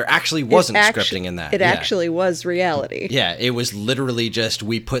 There actually wasn't scripting in that. It actually was reality. Yeah, it was literally just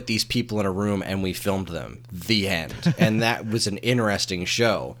we put these people in a room and we filmed them. The end. And that was an interesting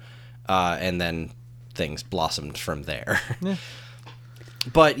show. And then things blossomed from there. Yeah.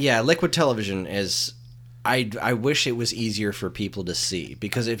 But yeah, Liquid Television is... I wish it was easier for people to see,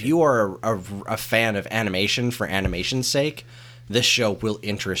 because if you are a fan of animation for animation's sake, this show will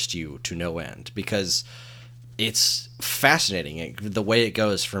interest you to no end, because it's fascinating the way it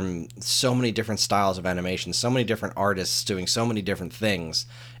goes from so many different styles of animation, so many different artists doing so many different things,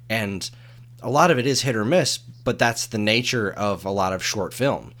 and a lot of it is hit or miss, but that's the nature of a lot of short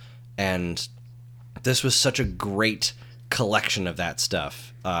film, and this was such a great collection of that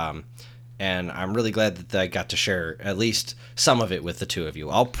stuff. And I'm really glad that I got to share at least some of it with the two of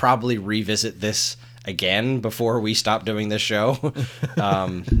you. I'll probably revisit this again before we stop doing this show,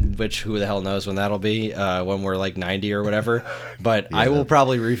 which who the hell knows when that'll be, when we're like 90 or whatever. But yeah. I will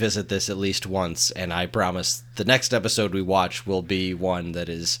probably revisit this at least once, and I promise the next episode we watch will be one that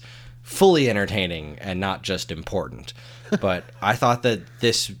is fully entertaining and not just important. But I thought that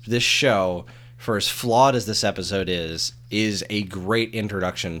this show, for as flawed as this episode is a great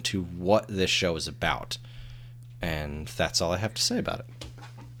introduction to what this show is about. And that's all I have to say about it.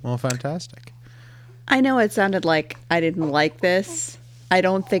 Well, fantastic. I know it sounded like I didn't like this. I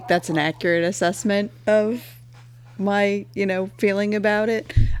don't think that's an accurate assessment of my, feeling about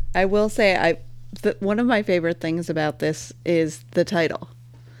it. I will say one of my favorite things about this is the title.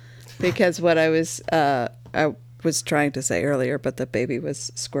 Because what I was trying to say earlier, but the baby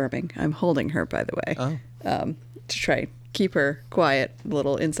was squirming. I'm holding her, by the way, to try keep her quiet. A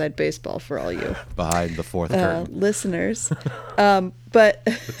little inside baseball for all you behind the fourth curtain listeners. But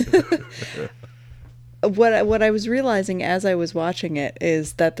what I was realizing as I was watching it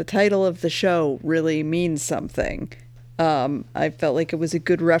is that the title of the show really means something. I felt like it was a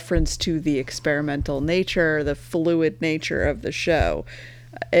good reference to the experimental nature, the fluid nature of the show.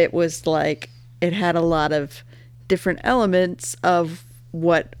 It was like it had a lot of different elements of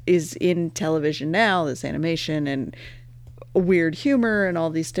what is in television now, this animation and weird humor and all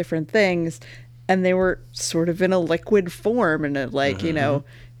these different things, and they were sort of in a liquid form, and it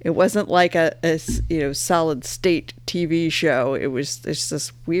wasn't like a solid state TV show. It's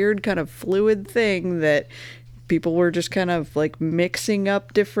this weird kind of fluid thing that people were just kind of like mixing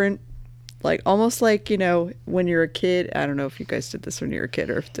up different, like almost like, when you're a kid. I don't know if you guys did this when you were a kid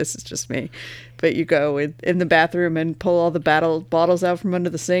or if this is just me, but you go in the bathroom and pull all the bottles out from under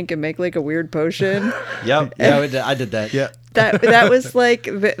the sink and make like a weird potion. Yep. Yeah, I did that. Yeah. That was like,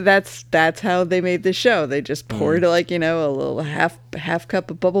 that's how they made the show. They just poured like, a little half cup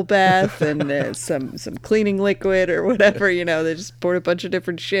of bubble bath and some cleaning liquid or whatever, they just poured a bunch of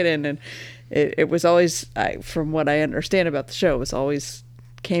different shit in. And it was always, from what I understand about the show, it was always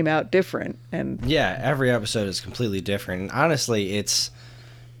came out different. And yeah, every episode is completely different. And honestly, it's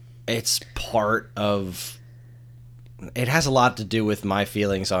part of, it has a lot to do with my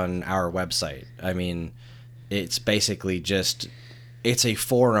feelings on our website. I mean, it's basically just, it's a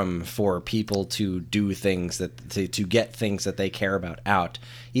forum for people to do things to get things that they care about out,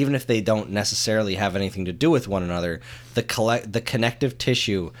 even if they don't necessarily have anything to do with one another. The connective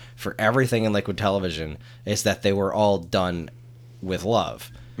tissue for everything in Liquid Television is that they were all done with love.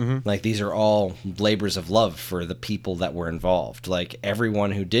 Mm-hmm. Like, these are all labors of love for the people that were involved. Like,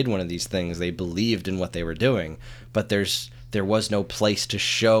 everyone who did one of these things, they believed in what they were doing, but there was no place to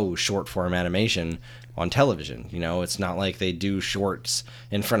show short form animation on television. It's not like they do shorts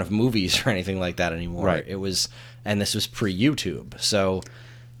in front of movies or anything like that anymore. Right. And this was pre-YouTube. So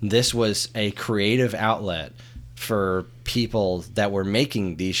this was a creative outlet for people that were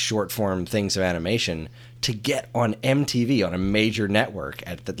making these short form things of animation to get on MTV, on a major network,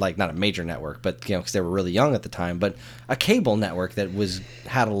 not a major network, but because they were really young at the time, but a cable network that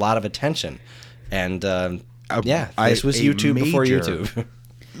had a lot of attention. And this was YouTube before YouTube.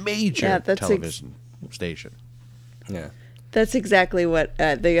 Major television station. Yeah. That's exactly what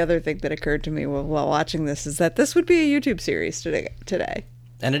the other thing that occurred to me while watching this is that this would be a YouTube series today.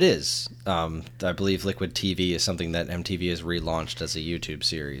 And it is. I believe Liquid TV is something that MTV has relaunched as a YouTube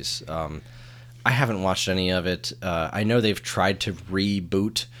series. I haven't watched any of it. I know they've tried to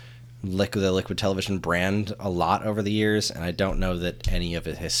reboot the Liquid Television brand a lot over the years, and I don't know that any of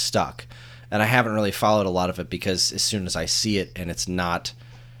it has stuck. And I haven't really followed a lot of it because as soon as I see it and it's not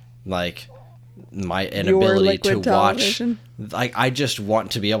like my inability to watch like I just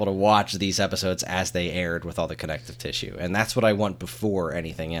want to be able to watch these episodes as they aired with all the connective tissue, and that's what I want before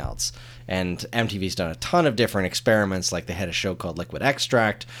anything else. And MTV's done a ton of different experiments, like they had a show called Liquid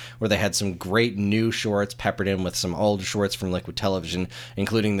Extract, where they had some great new shorts peppered in with some old shorts from Liquid Television,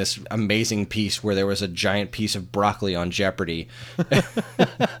 including this amazing piece where there was a giant piece of broccoli on Jeopardy.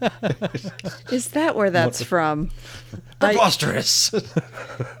 Is that where that's from? Preposterous!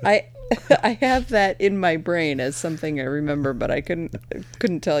 I have that in my brain as something I remember, but I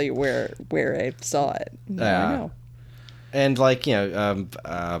couldn't tell you where I saw it. Now I know. And like, you know,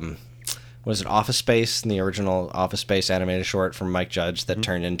 was it Office Space, the original Office Space animated short from Mike Judge that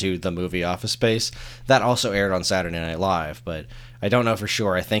turned into the movie Office Space? That also aired on Saturday Night Live, but I don't know for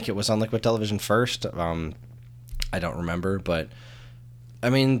sure. I think it was on Liquid Television first. I don't remember, but I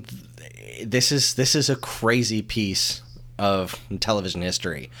mean, this is a crazy piece of television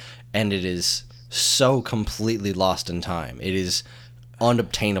history, and it is so completely lost in time. It is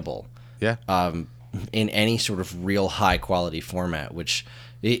unobtainable. Yeah. In any sort of real high quality format, which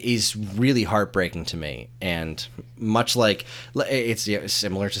is really heartbreaking to me. And much like it's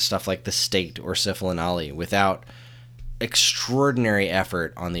similar to stuff like The State or Sifl and Ali, without extraordinary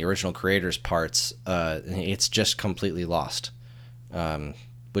effort on the original creators' parts, it's just completely lost,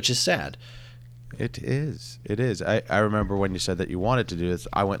 which is sad. It is. It is. I remember when you said that you wanted to do this,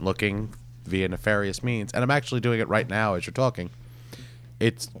 I went looking via nefarious means, and I'm actually doing it right now as you're talking.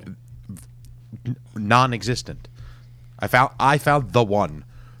 It's non-existent. I found the one,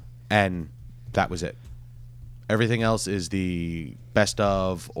 and that was it. Everything else is the best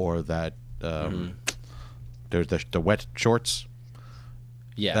of, or that there's the wet shorts.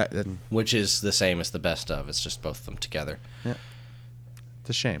 Yeah, which is the same as the best of. It's just both of them together. Yeah, it's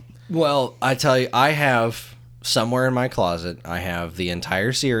a shame. Well, I tell you, I have somewhere in my closet, I have the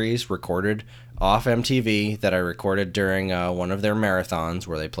entire series recorded off MTV that I recorded during one of their marathons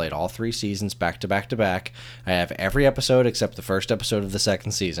where they played all 3 seasons back to back to back. I have every episode except the first episode of the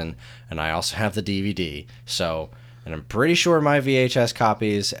second season, and I also have the DVD. So, and I'm pretty sure my VHS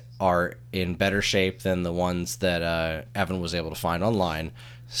copies are in better shape than the ones that Evan was able to find online.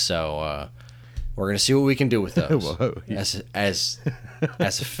 So, we're going to see what we can do with those. Whoa. as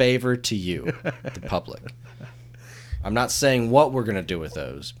a favor to you, the public. I'm not saying what we're going to do with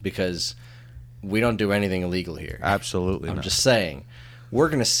those, because we don't do anything illegal here. Absolutely I'm not. just saying, we're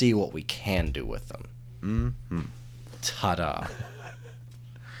going to see what we can do with them. Mm-hmm. Ta-da.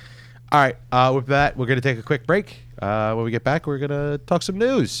 All right, with that, we're going to take a quick break. When we get back, we're going to talk some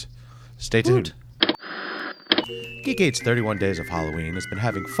news. Stay tuned. Geek8's 31 Days of Halloween has been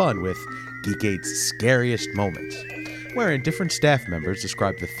having fun with Geek8's Scariest Moments, wherein different staff members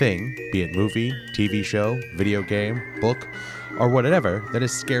describe the thing, be it movie, TV show, video game, book, or whatever, that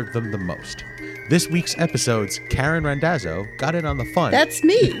has scared them the most. This week's episode's Karen Randazzo got in on the fun. That's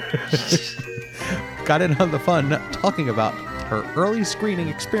me. Got in on the fun talking about her early screening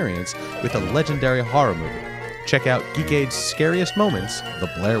experience with a legendary horror movie. Check out Geek8's Scariest Moments, The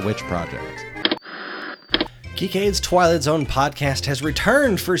Blair Witch Project. Geek8's Twilight Zone podcast has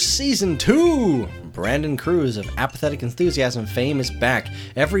returned for Season 2! Brandon Cruz of Apathetic Enthusiasm fame is back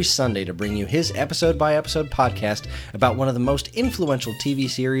every Sunday to bring you his episode-by-episode podcast about one of the most influential TV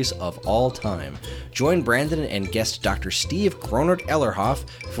series of all time. Join Brandon and guest Dr. Steve Gronert-Ellerhoff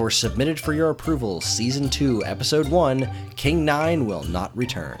for Submitted for Your Approval, Season 2, Episode 1, King 9 Will Not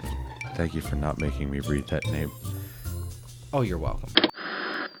Return. Thank you for not making me read that name. Oh, you're welcome.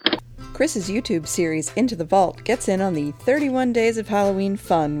 Chris's YouTube series Into the Vault gets in on the 31 Days of Halloween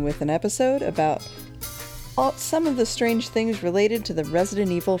fun with an episode about some of the strange things related to the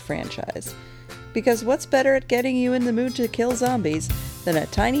Resident Evil franchise. Because what's better at getting you in the mood to kill zombies than a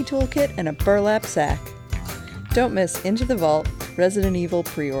tiny toolkit and a burlap sack? Don't miss Into the Vault Resident Evil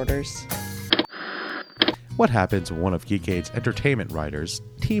pre-orders. What happens when one of Geek8's entertainment writers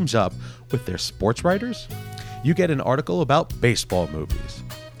teams up with their sports writers? You get an article about baseball movies.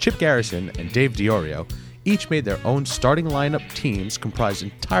 Chip Garrison and Dave Diorio each made their own starting lineup teams comprised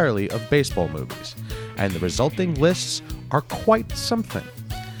entirely of baseball movies, and the resulting lists are quite something.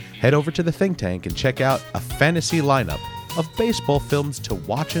 Head over to the Think Tank and check out a fantasy lineup of baseball films to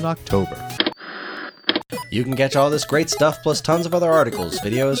watch in October. You can catch all this great stuff plus tons of other articles,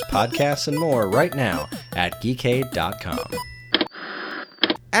 videos, podcasts, and more right now at geekade.com.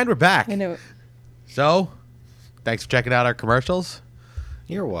 And we're back. I know. So, thanks for checking out our commercials.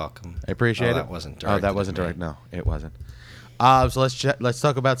 You're welcome. I appreciate it. That wasn't direct. Oh, that wasn't direct. No, it wasn't. So let's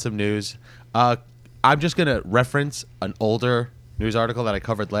talk about some news. I'm just gonna reference an older news article that I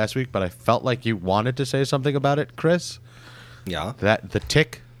covered last week, but I felt like you wanted to say something about it, Chris. Yeah. That The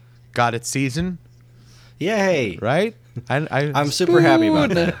Tick got its season. Yay! right? I'm super happy about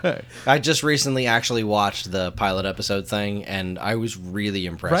that. I just recently actually watched the pilot episode thing, and I was really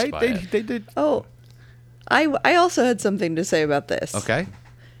impressed right. by They, it. they did Oh, I also had something to say about this. okay.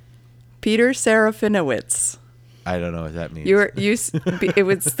 Peter Serafinowicz. I don't know what that means. It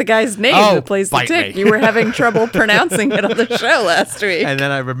was the guy's name Oh, that plays the bite tick. me. You were having trouble pronouncing it on the show last week. And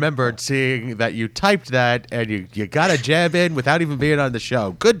then I remembered seeing that you typed that, and you got a jab in without even being on the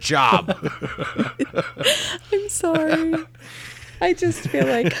show. Good job. I'm sorry. I just feel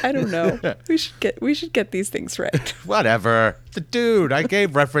like I don't know. We should get these things right. Whatever. The dude. I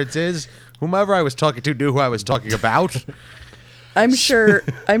gave references. Whomever I was talking to knew who I was talking about. I'm sure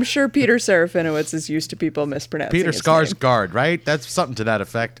Peter Serafinowicz is used to people mispronouncing Peter his name. Skarsgård, right? That's something to that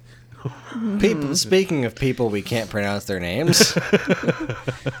effect. People, speaking of people we can't pronounce their names,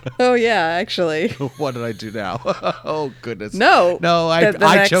 Oh yeah, actually. What did I do now? Oh goodness. No. No, I The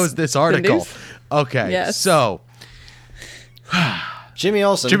next- chose this the article. news? Okay. Yes. So Jimmy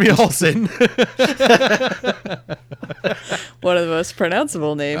Olsen. Jimmy Olsen. One of the most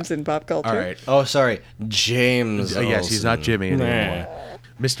pronounceable names in pop culture. All right. Oh, sorry, James. Yes, he's not Olsen. Jimmy anymore.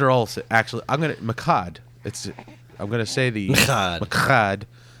 Mr. Olsen. Actually, I'm gonna say the Makad.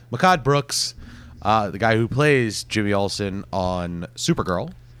 Makad Brooks, the guy who plays Jimmy Olsen on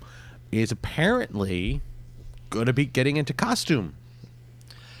Supergirl, is apparently gonna be getting into costume.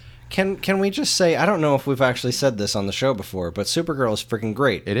 Can we just say, I don't know if we've actually said this on the show before, but Supergirl is freaking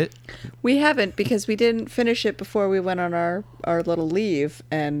great. It. We haven't because we didn't finish it before we went on our little leave,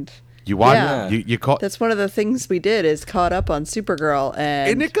 and You want Yeah. you caught. that's one of the things we did is caught up on Supergirl, and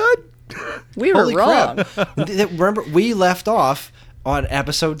Isn't it good? we were Holy wrong. crap. Remember, we left off on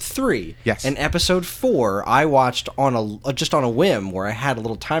episode 3. Yes. And episode 4, I watched on just on a whim where I had a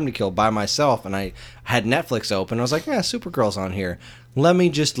little time to kill by myself, and I had Netflix open. I was like, yeah, Supergirl's on here. Let me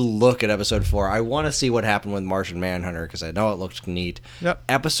just look at episode 4. I want to see what happened with Martian Manhunter because I know it looked neat. Yep.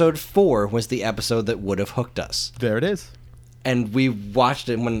 Episode 4 was the episode that would have hooked us. There it is. And we watched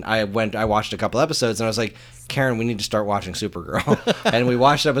it when I watched a couple episodes, and I was like, Karen, we need to start watching Supergirl. And we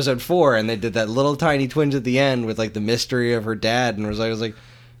watched episode 4, and they did that little tiny twinge at the end with like the mystery of her dad, and I was like,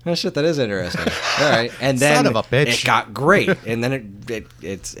 oh shit, that is interesting. All right, and then Son of a bitch. it got great, and then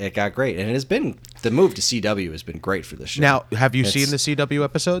it got great, and it has been the move to CW has been great for this show. Now, have you It's- seen the CW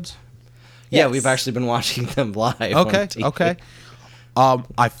episodes? Yeah, Yes. we've actually been watching them live. on Okay. TV. Okay.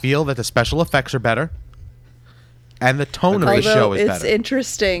 I feel that the special effects are better, and the tone of the Although show is it's better.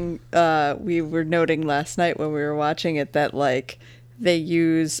 interesting, we were noting last night when we were watching it that like they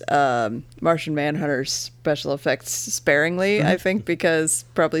use Martian Manhunter's special effects sparingly. Mm-hmm. I think because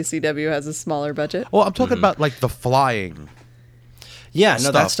probably CW has a smaller budget. Well, I'm talking about like the flying. Yeah,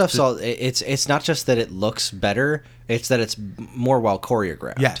 no, that Stuff. stuff's all. It's not just that it looks better; it's that it's more well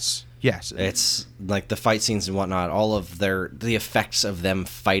choreographed. Yes. Yes. It's like the fight scenes and whatnot, all of the effects of them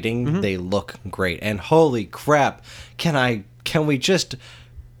fighting, they look great. And holy crap, can we just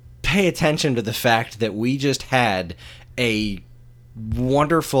pay attention to the fact that we just had a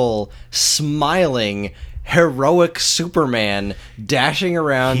wonderful, smiling, heroic Superman dashing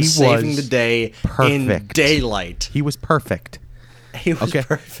around He saving was the day in perfect. daylight. He was perfect. He was Okay.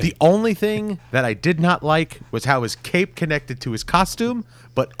 perfect. The only thing that I did not like was how his cape connected to his costume.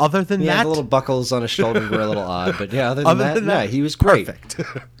 But other than Yeah, that, the little buckles on his shoulder were a little odd, but yeah, other than that, he was great. Perfect.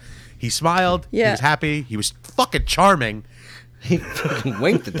 He smiled. He Yeah. was happy. He was fucking charming. He fucking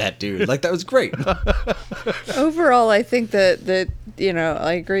winked at that dude. Like, that was great. Overall, I think that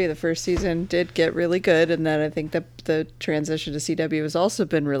I agree. The first season did get really good, and then I think that the transition to CW has also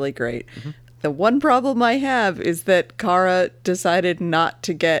been really great. The one problem I have is that Kara decided not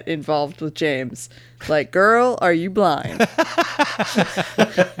to get involved with James. Like, girl, are you blind?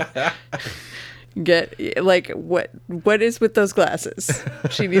 Get like what is with those glasses?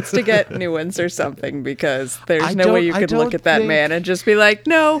 She needs to get new ones or something because there's I no way don't- you I could look don't at that think- man and just be like,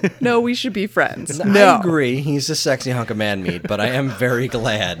 no, we should be friends. I No, agree. He's a sexy hunk of man meat, but I am very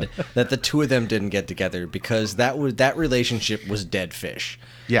glad that the two of them didn't get together because that relationship was dead fish.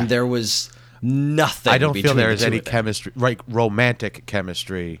 Yeah. There was nothing. I don't feel between there the is two any of them. chemistry, like romantic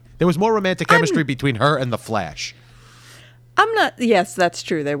chemistry. There was more romantic chemistry between her and the Flash. I'm not. Yes, that's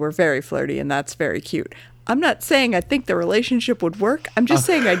true. They were very flirty, and that's very cute. I'm not saying I think the relationship would work. I'm just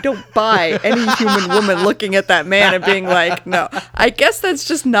saying I don't buy any human woman looking at that man and being like, no. I guess that's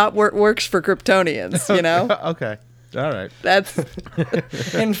just not what works for Kryptonians, you know? Okay. All right. That's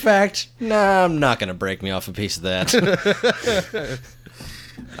In fact, nah, I'm not going to break me off a piece of that.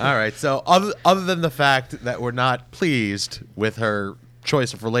 All right. So other than the fact that we're not pleased with her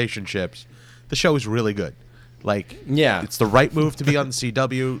choice of relationships, the show is really good. Like, Yeah. it's the right move to be on the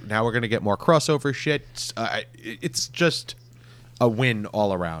CW. Now we're gonna get more crossover shit. It's just a win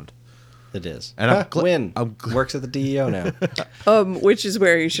all around. It is. And I'm win. I'm Works at the DEO now. Which is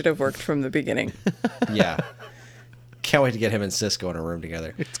where you should have worked from the beginning. Yeah. Can't wait to get him and Cisco in a room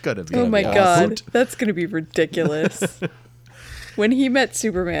together. It's gonna be. Oh my awesome. god, that's gonna be ridiculous. When he met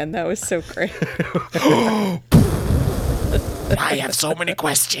Superman, that was so great. I have so many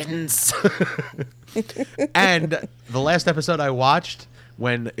questions. And the last episode I watched,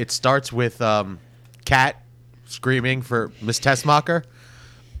 when it starts with Kat screaming for Miss Tessmacher,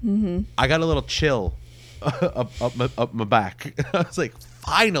 I got a little chill up my back. I was like,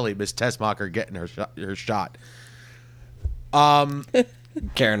 finally, Miss Tessmacher getting her shot.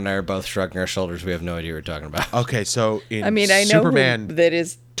 Karen and I are both shrugging our shoulders. We have no idea what you're talking about. Okay, so in I mean, I know Superman who that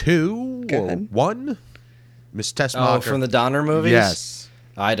is. 2 or ahead. 1, Miss Tessmacher. Oh, from the Donner movies? Yes.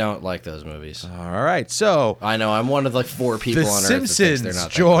 I don't like those movies. All right, so I know. I'm one of like 4 people The on Earth that thinks they're Simpsons not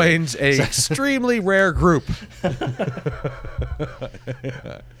that joins a extremely rare group.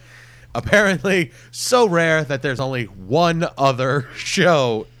 Apparently, so rare that there's only one other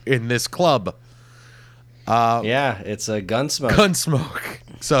show in this club. great. Yeah, it's a Gunsmoke. Gunsmoke.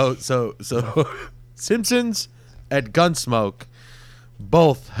 So Simpsons and Gunsmoke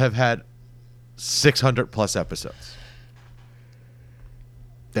both have had 600 plus episodes.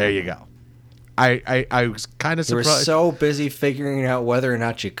 There you go. I was kind of You were surprised. so busy figuring out whether or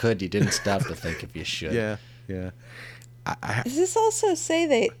not you could, you didn't stop to think if you should. Yeah. Does this also say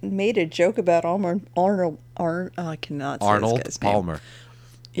they made a joke about Arnold? I cannot say this Arnold guy's name. Palmer.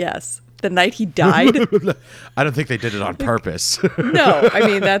 Yes, the night he died. I don't think they did it on purpose. No, I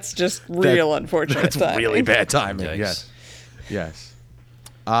mean that's just real unfortunate. That's timing. really bad timing. Yikes. Yes.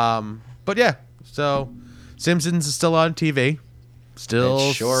 But yeah, so Simpsons is still on TV. Still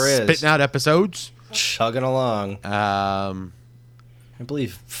It sure is. spitting out episodes. Chugging along. I I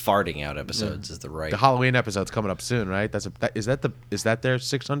believe farting out episodes is the right. the Halloween episode's coming up soon, right? Is that their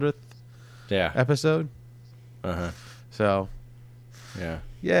 600th Yeah. episode? Uh-huh. So, Yeah.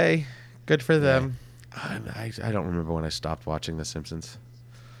 yay. Good for them. I don't remember when I stopped watching The Simpsons.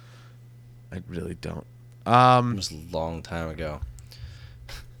 I really don't. It was a long time ago.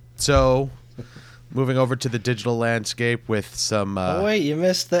 So, moving over to the digital landscape with some. Oh, wait, you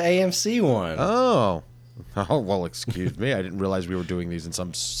missed the AMC one. Oh, well, excuse me. I didn't realize we were doing these in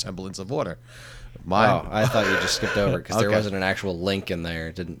some semblance of order. Oh, I thought you just skipped over because there Okay. wasn't an actual link in there.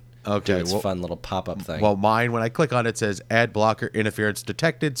 It didn't Okay, do its well- fun little pop-up thing. Well, mine, when I click on it, says ad blocker interference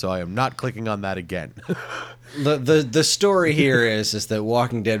detected, so I am not clicking on that again. the story here is that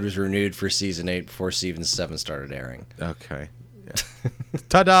Walking Dead was renewed for season 8 before season 7 started airing. Okay. Yeah.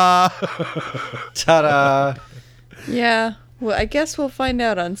 Ta-da! Ta-da! Yeah. Well, I guess we'll find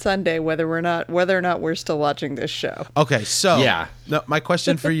out on Sunday whether or not we're still watching this show. Okay, so Yeah. no, my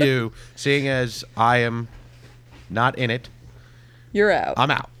question for you, seeing as I am not in it, You're out.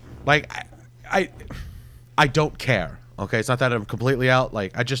 I'm out. Like I don't care. Okay, it's not that I'm completely out.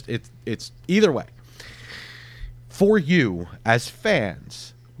 Like it's either way. For you as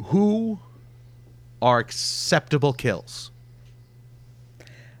fans, who are acceptable kills?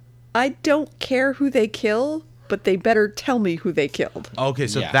 I don't care who they kill, but they better tell me who they killed. Okay,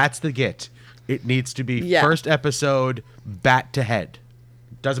 so Yeah. that's the get. It needs to be Yeah. first episode, bat to head.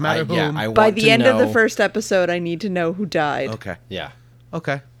 Doesn't matter whom. Yeah, I By want the to end of the know- first episode, I need to know who died. Okay. Yeah.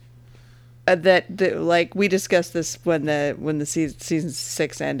 Okay. Like we discussed this when the season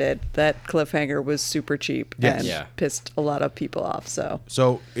 6 ended. That cliffhanger was super cheap Yes. and Yeah. pissed a lot of people off. So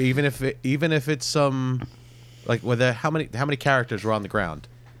So even if it's some like how many characters were on the ground?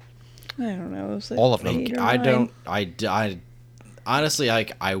 I don't know. It was like All of them. 8 or I 9. don't. I honestly,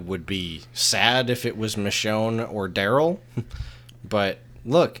 like, I would be sad if it was Michonne or Daryl, but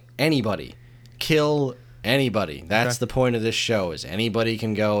look, anybody, kill anybody. That's Okay. the point of this show: is anybody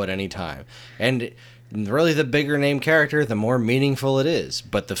can go at any time, and really, the bigger name character, the more meaningful it is.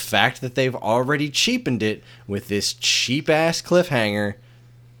 But the fact that they've already cheapened it with this cheap ass cliffhanger,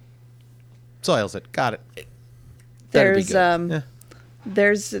 Soils it. Got it. better be There's good. Yeah.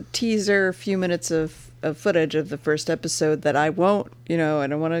 there's a teaser, a few minutes of footage of the first episode that I won't, I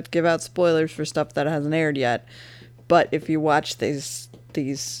don't want to give out spoilers for stuff that hasn't aired yet. But if you watch this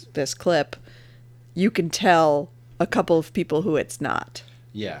clip, you can tell a couple of people who it's not.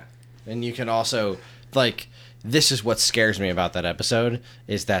 Yeah. And you can also, like, this is what scares me about that episode,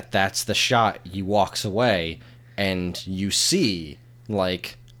 is that that's the shot he walks away and you see,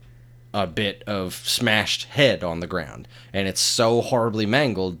 like, a bit of smashed head on the ground, and it's so horribly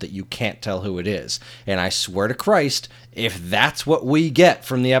mangled that you can't tell who it is. And I swear to Christ, if that's what we get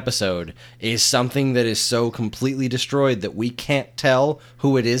from the episode, is something that is so completely destroyed that we can't tell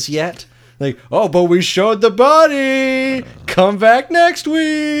who it is yet, like, oh, but we showed the body, come back next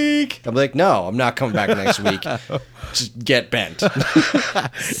week. I'm like, no, I'm not coming back next week. Just get bent.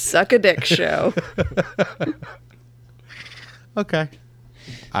 Suck a dick show. Okay.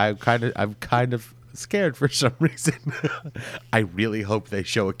 I'm kind of scared for some reason. I really hope they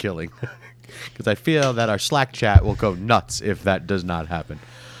show a killing, because I feel that our Slack chat will go nuts if that does not happen.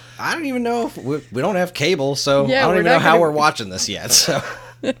 I don't even know if we don't have cable, so Yeah, I don't we're even know not how gonna- we're watching this yet. So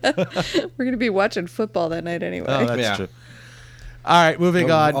We're going to be watching football that night anyway. Oh, that's Yeah. true. All right, moving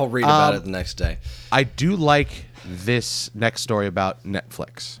on. I'll read about it the next day. I do like this next story about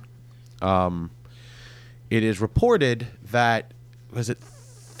Netflix. It is reported that, was it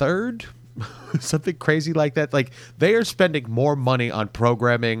third? Something crazy like that. Like, they are spending more money on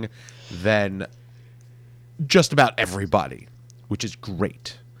programming than just about everybody, which is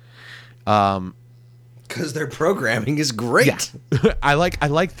great. Because their programming is great. I like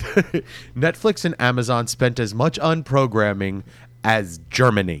Netflix and Amazon spent as much on programming as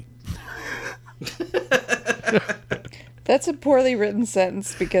Germany. That's a poorly written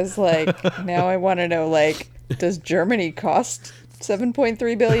sentence because, like, now I want to know, like, does Germany cost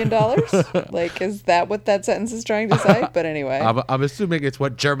 $7.3 billion? Like, is that what that sentence is trying to say? But anyway, I'm assuming it's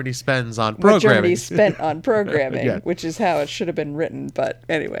what Germany spends on what programming. Germany spent on programming, Yeah. which is how it should have been written. But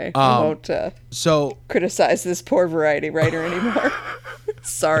anyway, I won't So criticize this poor variety writer anymore.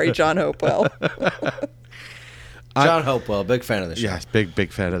 Sorry, John Hopewell. John Hopewell, big fan of the show. yes,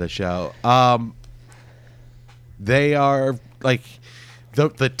 big fan of the show. They are like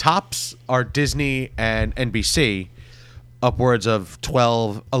the tops are Disney and NBC, upwards of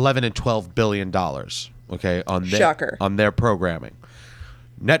 11 and 12 billion dollars. Okay, on their Shocker. on their programming.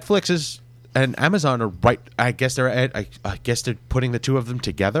 Netflix is and Amazon are right. I guess they're putting the two of them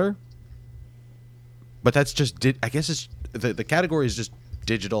together. But that's just I guess it's the category is just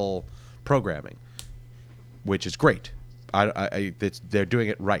digital programming, which is great. They're doing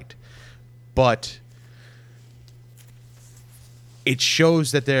it right, but it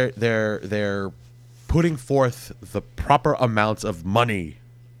shows that they're putting forth the proper amounts of money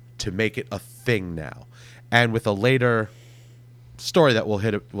to make it a thing now. And with a later story that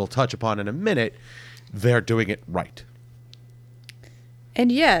we'll touch upon in a minute, they're doing it right.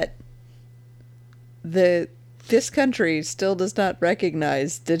 And yet, this country still does not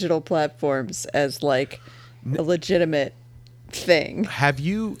recognize digital platforms as like a legitimate thing. Have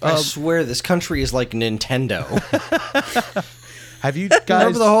you I swear this country is like Nintendo. have you guys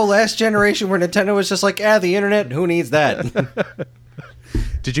Remember the whole last generation where Nintendo was just like, the internet, who needs that?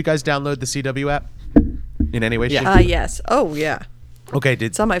 did you guys download the CW app in any way? Yeah. shape? Yes. Oh, yeah. Okay,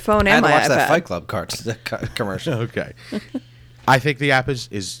 It's on my phone I had and to my watch that iPad. Fight Club commercial. Okay. I think the app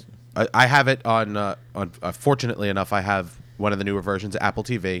is I have it on fortunately enough, I have one of the newer versions of Apple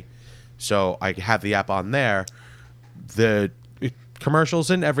TV. So I have the app on there. The commercials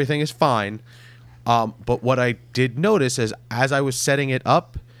and everything is fine. But what I did notice is as I was setting it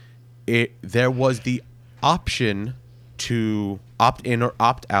up, there was the option to opt in or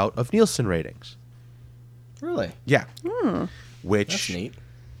opt out of Nielsen ratings. Really? Yeah. That's Which neat.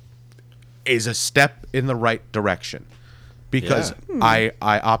 is a step in the right direction. Because Yeah.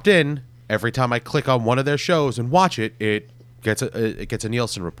 I opt in every time I click on one of their shows and watch it, it gets a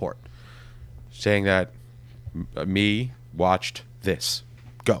Nielsen report saying that me watched this.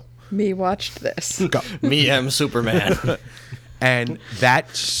 Go. Me watched this. Go. Me am Superman. And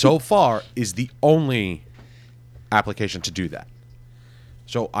that so far is the only application to do that.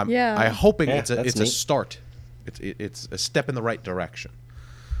 So I'm hoping Yeah, it's a that's neat. start. It's a step in the right direction.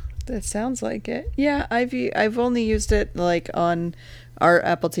 That sounds like it. Yeah, I've only used it like on our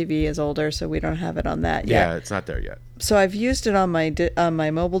Apple TV is older, so we don't have it on that yet. Yeah, it's not there yet. So I've used it on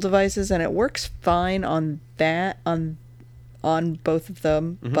my mobile devices, and it works fine on that on both of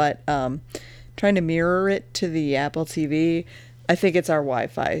them. Mm-hmm. But trying to mirror it to the Apple TV, I think it's our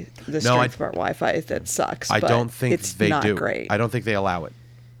Wi-Fi, the strength of our Wi-Fi that sucks. I but don't think it's they not do. great. I don't think they allow it.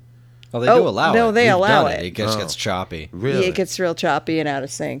 Well, they Oh, do allow it. no, they We've allow done it. It just gets choppy. Really? It gets real choppy and out of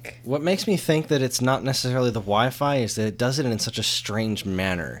sync. What makes me think that it's not necessarily the Wi-Fi is that it does it in such a strange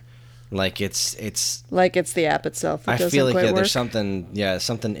manner. Like it's. Like it's the app itself. That I doesn't feel like quite work. there's something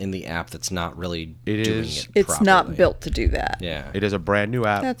in the app that's not really It doing is- it. It's not properly. built to do that. Yeah. It is a brand new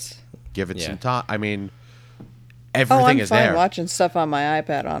app. That's. Give it Yeah. some time. I mean, Oh, everything I'm is fine there. watching stuff on my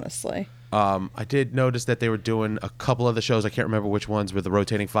iPad, honestly. I did notice that they were doing a couple of the shows. I can't remember which ones with the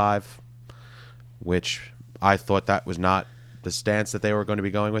rotating 5, which I thought that was not the stance that they were going to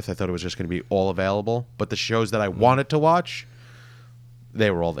be going with. I thought it was just going to be all available. But the shows that I wanted to watch, they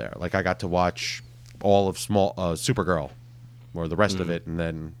were all there. Like I got to watch all of Supergirl, or the rest of it, and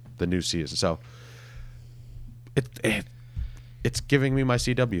then the new season. So it's giving me my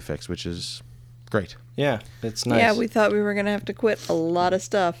CW fix, which is great. Yeah, it's nice. Yeah, we thought we were going to have to quit a lot of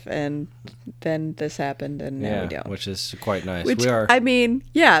stuff, and then this happened, and now we don't. Which is quite nice. Which, we are. I mean,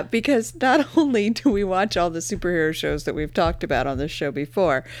 yeah, because not only do we watch all the superhero shows that we've talked about on this show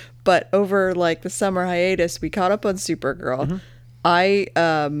before, but over like the summer hiatus, we caught up on Supergirl. I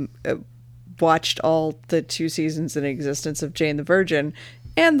watched all the 2 seasons in existence of Jane the Virgin,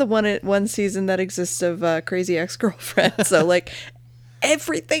 and the one season that exists of Crazy Ex-Girlfriend. So like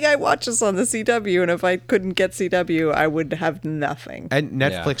everything I watch is on the CW, and if I couldn't get CW, I would have nothing. And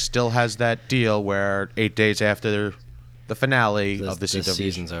Netflix still has that deal where 8 days after the finale of the CW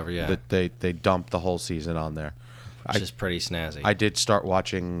season's over, that they dump the whole season on there. Which is pretty snazzy. I did start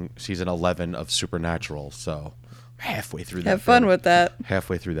watching season 11 of Supernatural, so halfway through that. Have fun with that.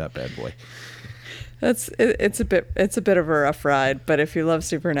 Halfway through that bad boy. It's a bit of a rough ride, but if you love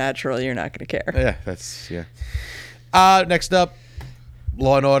Supernatural, you're not going to care. Yeah. Next up,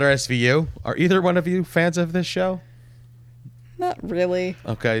 Law and Order SVU. Are either one of you fans of this show? Not really.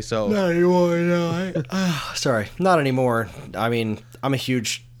 Okay, so Not anymore, no. Sorry, not anymore. I mean, I'm a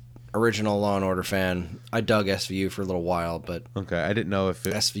huge original Law and Order fan. I dug SVU for a little while, but okay, I didn't know if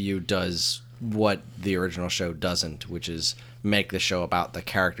SVU does what the original show doesn't, which is make the show about the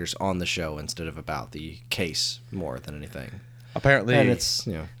characters on the show instead of about the case more than anything. apparently And it's,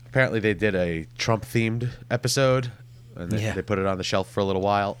 apparently they did a Trump themed episode, and they put it on the shelf for a little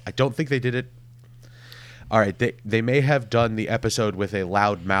while. I don't think they did it. All right, they may have done the episode with a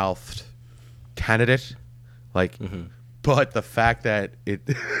loud-mouthed candidate, like, but the fact that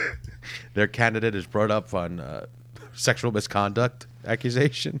their candidate is brought up on sexual misconduct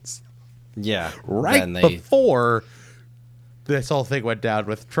accusations, before this whole thing went down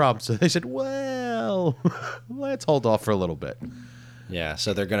with Trump, so they said, well, let's hold off for a little bit. Yeah,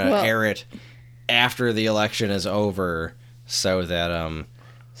 so they're going to air it after the election is over so that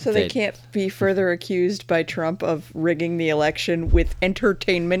so they can't be further accused by Trump of rigging the election with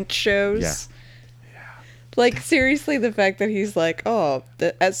entertainment shows. Yeah. Like, seriously, the fact that he's like,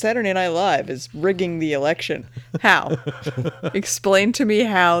 at Saturday Night Live is rigging the election. How? Explain to me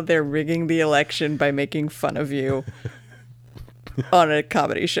how they're rigging the election by making fun of you on a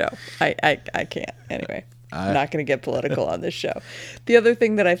comedy show. I can't. Anyway, I'm not going to get political on this show. The other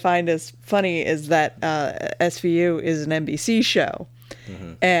thing that I find is funny is that SVU is an NBC show.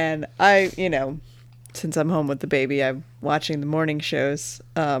 And I, since I'm home with the baby, I'm watching the morning shows.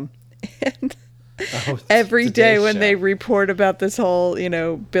 And every day when they report about this whole,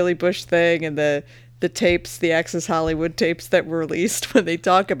 Billy Bush thing and the tapes, the Access Hollywood tapes that were released, when they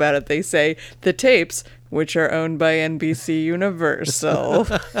talk about it, they say the tapes, which are owned by NBC Universal.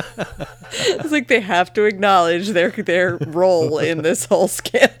 It's like they have to acknowledge their role in this whole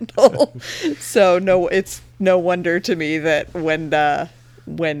scandal. So it's no wonder to me that when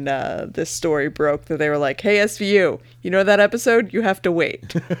this story broke, that they were like, "Hey SVU, you know that episode? You have to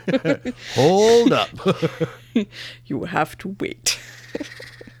wait. Hold up." You have to wait."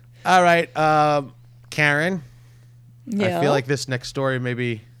 All right, Karen. Yeah. I feel like this next story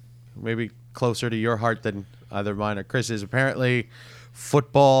maybe closer to your heart than either mine or Chris's. Apparently,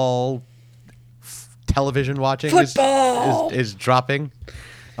 football television watching is dropping.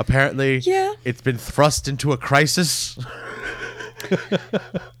 Apparently, it's been thrust into a crisis.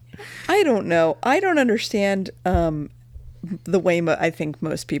 I don't know. I don't understand the way I think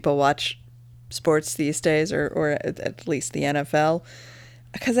most people watch sports these days, or at least the NFL.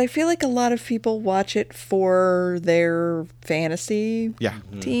 Because I feel like a lot of people watch it for their fantasy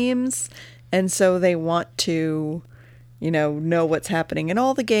teams. And so they want to, know what's happening in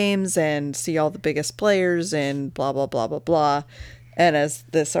all the games and see all the biggest players and blah, blah, blah, blah, blah. And as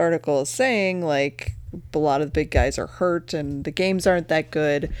this article is saying, like, a lot of the big guys are hurt and the games aren't that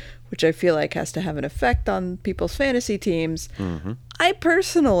good, which I feel like has to have an effect on people's fantasy teams. I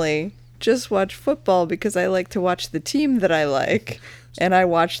personally just watch football because I like to watch the team that I like. And I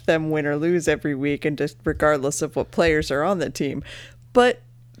watch them win or lose every week, and just regardless of what players are on the team. But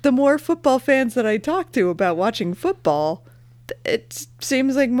the more football fans that I talk to about watching football, it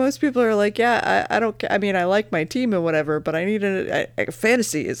seems like most people are like, yeah, I don't. I mean, I like my team and whatever, but I need a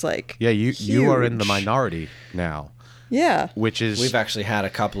fantasy is like you are in the minority now. Yeah, which is we've actually had a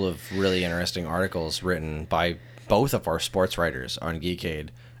couple of really interesting articles written by both of our sports writers on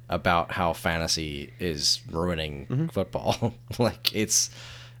Geekade about how fantasy is ruining football. Like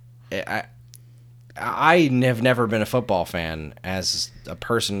I have never been a football fan as a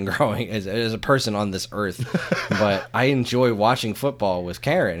person growing as a person on this earth, but I enjoy watching football with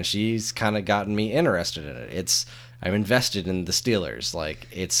Karen. She's kind of gotten me interested in it. I'm invested in the Steelers. Like,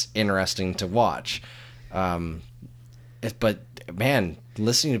 it's interesting to watch. But man,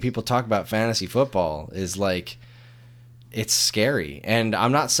 listening to people talk about fantasy football is like, it's scary. And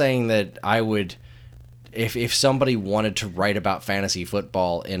I'm not saying that I would, if somebody wanted to write about fantasy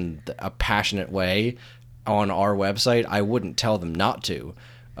football in a passionate way on our website, I wouldn't tell them not to.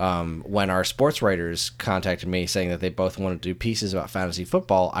 When our sports writers contacted me saying that they both wanted to do pieces about fantasy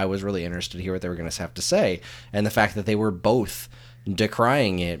football, I was really interested to hear what they were going to have to say. And the fact that they were both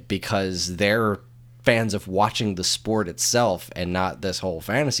decrying it because they're fans of watching the sport itself and not this whole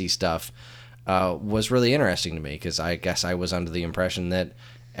fantasy stuff was really interesting to me, because I guess I was under the impression that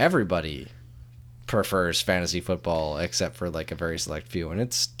everybody prefers fantasy football except for like a very select few, and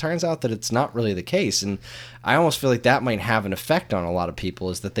it turns out that it's not really the case. And I almost feel like that might have an effect on a lot of people,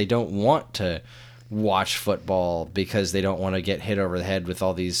 is that they don't want to watch football because they don't want to get hit over the head with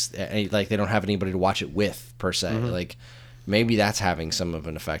all these, like, they don't have anybody to watch it with per se. Like, maybe that's having some of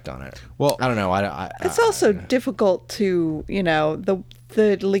an effect on it. Well, I don't know. It's also difficult to,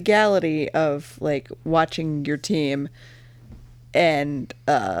 the legality of like watching your team, and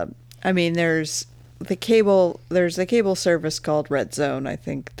there's a cable service called Red Zone, I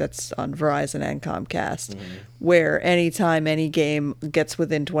think, that's on Verizon and Comcast, where anytime any game gets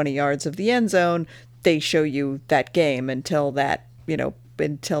within 20 yards of the end zone, they show you that game until that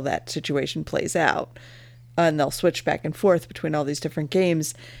situation plays out. And they'll switch back and forth between all these different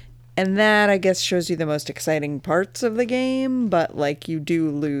games. And that, I guess, shows you the most exciting parts of the game, but like, you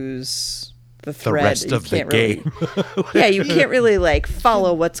do lose the thread. The rest of the game. Yeah, you can't really like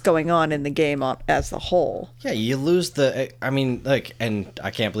follow what's going on in the game as the whole. Yeah, you lose and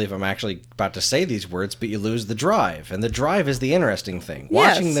I can't believe I'm actually about to say these words, but you lose the drive, and the drive is the interesting thing.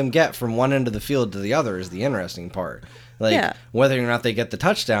 Yes. Watching them get from one end of the field to the other is the interesting part. Like, whether or not they get the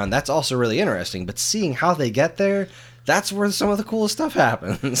touchdown, that's also really interesting, but seeing how they get there, that's where some of the coolest stuff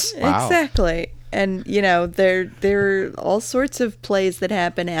happens. Wow. Exactly. And, there are all sorts of plays that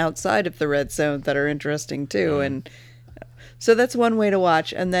happen outside of the red zone that are interesting too. And so that's one way to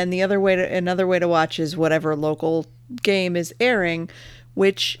watch. And then another way to watch is whatever local game is airing,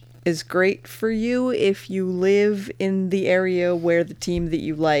 which is great for you if you live in the area where the team that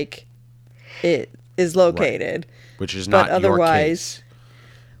you like it is located. Right. Which is not your case.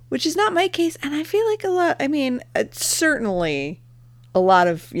 Which is not my case. And I feel like certainly a lot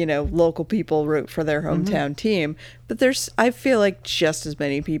of, local people root for their hometown team, but I feel like just as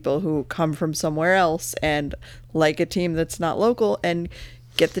many people who come from somewhere else and like a team that's not local and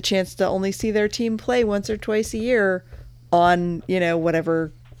get the chance to only see their team play once or twice a year on,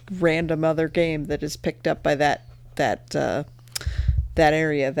 whatever random other game that is picked up by that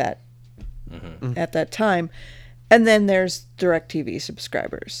area at that time. And then there's DirecTV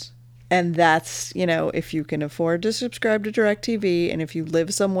subscribers. And that's, if you can afford to subscribe to DirecTV, and if you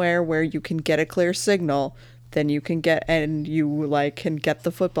live somewhere where you can get a clear signal, then you can get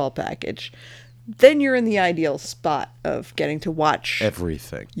the football package. Then you're in the ideal spot of getting to watch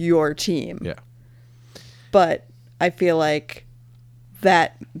everything, your team. Yeah. But I feel like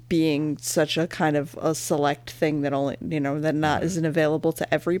that being such a kind of a select thing that only, isn't available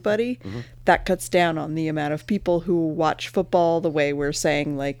to everybody, that cuts down on the amount of people who watch football the way we're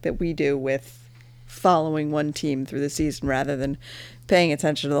saying, like, that we do, with following one team through the season rather than paying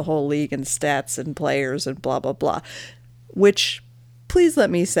attention to the whole league and stats and players and blah, blah, blah. Which, please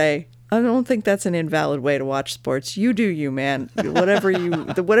let me say, I don't think that's an invalid way to watch sports. You do you, man. Whatever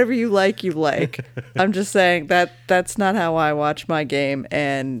you like, you like. I'm just saying that's not how I watch my game,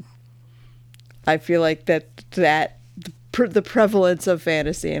 and I feel like the prevalence of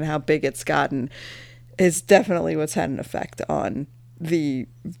fantasy and how big it's gotten is definitely what's had an effect on the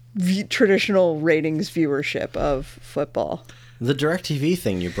traditional ratings viewership of football. The DirecTV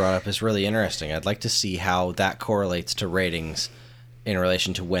thing you brought up is really interesting. I'd like to see how that correlates to ratings in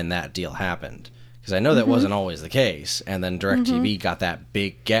relation to when that deal happened, because I know that wasn't always the case, and then DirecTV got that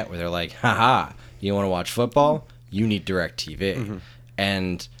big get where they're like, haha, you want to watch football, you need DirecTV.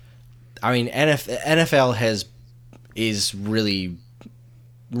 And I mean, NFL is really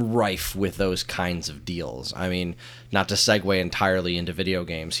rife with those kinds of deals. I mean, not to segue entirely into video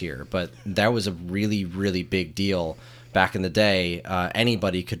games here, but that was a really, really big deal back in the day.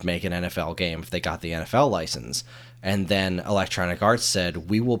 Anybody could make an NFL game if they got the NFL license. And then Electronic Arts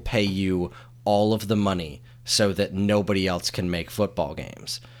said, we will pay you all of the money so that nobody else can make football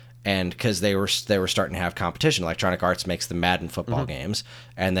games. and because they were starting to have competition. Electronic Arts makes the Madden football games,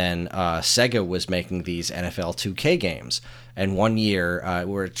 and then Sega was making these NFL 2K games. And one year,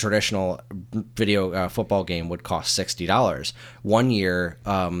 where a traditional video football game would cost $60, one year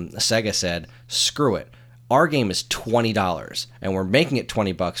Sega said, "Screw it. Our game is $20, and we're making it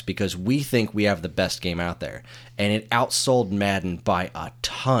 $20 because we think we have the best game out there." And it outsold Madden by a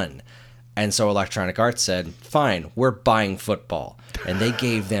ton. And so Electronic Arts said, "Fine, we're buying football." And they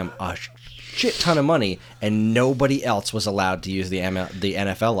gave them a shit ton of money, and nobody else was allowed to use the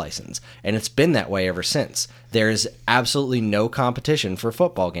NFL license. And it's been that way ever since. There's absolutely no competition for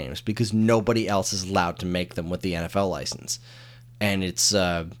football games because nobody else is allowed to make them with the NFL license. And it's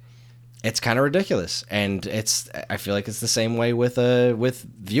kind of ridiculous. And I feel like it's the same way with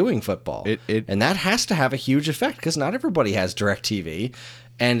viewing football. And that has to have a huge effect because not everybody has DirecTV.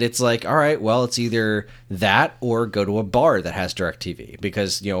 And it's like, all right, well, it's either that or go to a bar that has DirecTV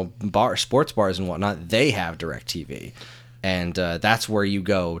because, sports bars and whatnot, they have DirecTV. And that's where you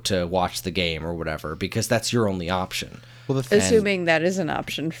go to watch the game or whatever because that's your only option. Well, assuming that is an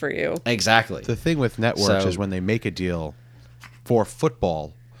option for you. Exactly. The thing with networks is when they make a deal for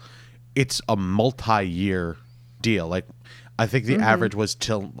football, it's a multi-year deal. Like, I think the average was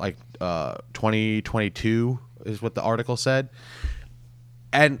till 2022 is what the article said.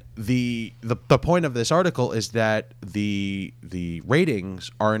 And the point of this article is that the ratings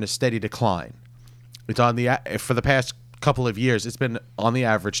are in a steady decline. It's on for the past couple of years, it's been on the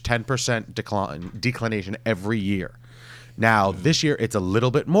average 10% declination every year. Now, this year it's a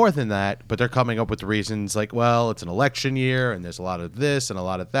little bit more than that, but they're coming up with reasons like, well, it's an election year and there's a lot of this and a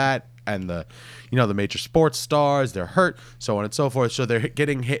lot of that, and the major sports stars, they're hurt, so on and so forth. So they're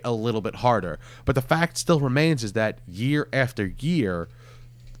getting hit a little bit harder. But the fact still remains is that year after year,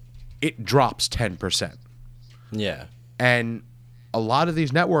 it drops 10%. Yeah. And a lot of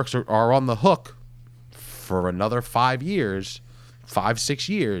these networks are on the hook for another 5 years, 5-6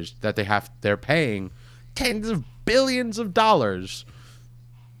 years that they're paying tens of billions of dollars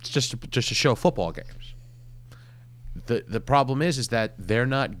just to show football games. The problem is that they're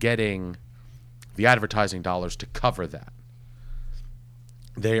not getting the advertising dollars to cover that.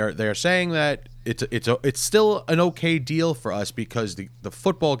 They are saying that it's still an okay deal for us because the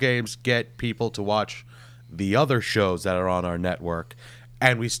football games get people to watch the other shows that are on our network,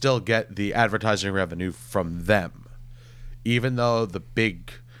 and we still get the advertising revenue from them. Even though the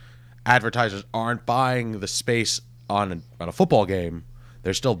big advertisers aren't buying the space on a football game,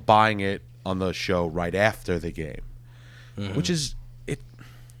 they're still buying it on the show right after the game, which is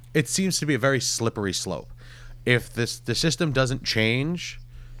it seems to be a very slippery slope. If the system doesn't change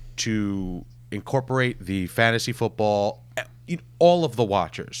to incorporate the fantasy football, all of the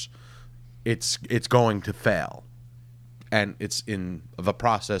watchers, it's going to fail, and it's in the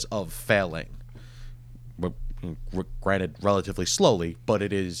process of failing. Granted, relatively slowly, but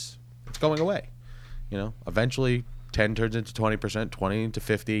it's going away. Eventually 10 turns into 20%, 20 into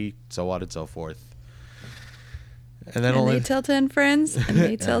 50, so on and so forth. And then they tell 10 friends, and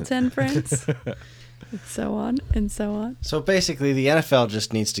they tell 10 friends. And so on and so on. So basically, the NFL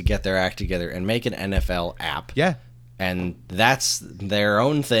just needs to get their act together and make an NFL app. Yeah. And that's their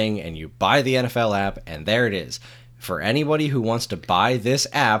own thing, and you buy the NFL app, and there it is. For anybody who wants to buy this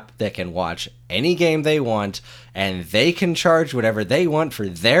app, they can watch any game they want, and they can charge whatever they want for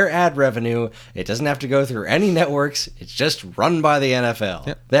their ad revenue. It doesn't have to go through any networks. It's just run by the NFL.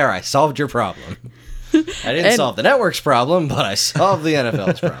 Yep. There, I solved your problem. I didn't solve the network's problem, but I solved the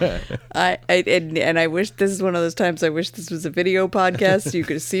NFL's problem. I wish this is one of those times I wish this was a video podcast. So you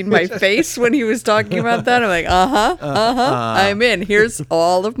could have seen my face when he was talking about that. I'm like, I'm in. Here's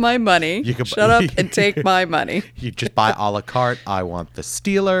all of my money. Shut up and take my money. You just buy a la carte. I want the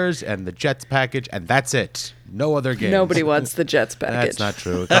Steelers and the Jets package, and that's it. No other games. Nobody wants the Jets package. That's not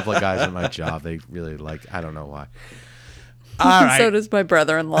true. A couple of guys at my job, they really I don't know why. All right. So does my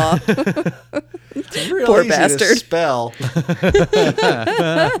brother-in-law. It's real Poor easy bastard. to spell.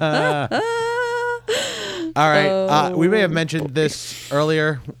 All right. We may have mentioned this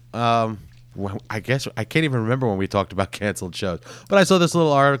earlier. I guess I can't even remember when we talked about canceled shows. But I saw this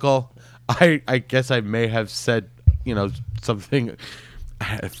little article. I guess I may have said, something,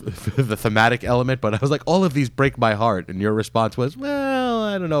 the thematic element, but I was like, all of these break my heart. And your response was, well,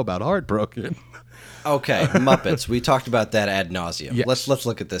 I don't know about heartbroken. Okay, Muppets. We talked about that ad nauseum. Yes. Let's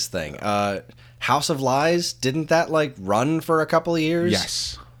look at this thing. House of Lies, didn't that run for a couple of years?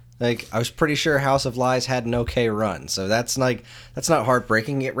 Yes. I was pretty sure House of Lies had an okay run. So that's not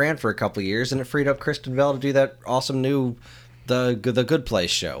heartbreaking. It ran for a couple of years and it freed up Kristen Bell to do that awesome new the Good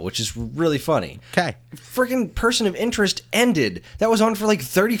Place show, which is really funny. Okay. Friggin' Person of Interest ended. That was on for like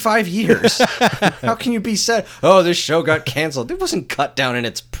 35 years. How can you be sad? Oh, this show got canceled. It wasn't cut down in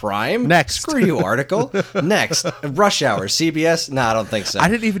its prime. Next. Screw you, article. Next. Rush Hour, CBS? No, I don't think so. I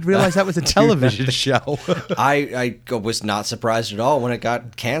didn't even realize that was a television show. I was not surprised at all when it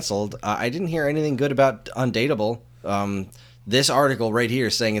got canceled. I didn't hear anything good about Undateable. This article right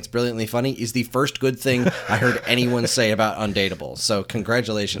here saying it's brilliantly funny is the first good thing I heard anyone say about Undateable. So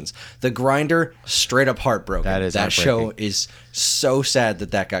congratulations. The Grinder, straight up heartbroken. That show is so sad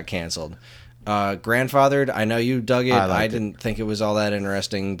that got canceled. Grandfathered, I know you dug it. I didn't think it was all that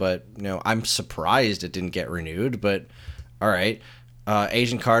interesting, but I'm surprised it didn't get renewed. But all right.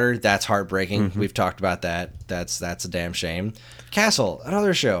 Agent Carter, that's heartbreaking. Mm-hmm. We've talked about that. That's a damn shame. Castle,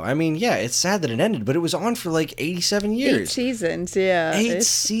 another show. I mean, yeah, it's sad that it ended, but it was on for like 87 years. 8 seasons, yeah. 8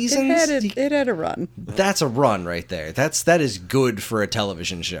 seasons? It had a run. That's a run right there. That is good for a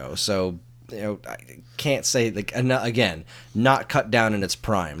television show. So, I can't say, like, again, not cut down in its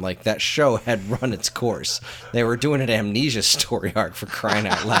prime. Like, that show had run its course. They were doing an Amnesia story arc, for crying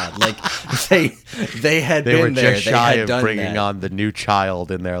out loud. Like, they had they been were there. Just shy they had of done bringing that. on the new child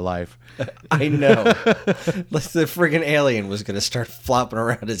in their life. I know. The friggin' alien was going to start flopping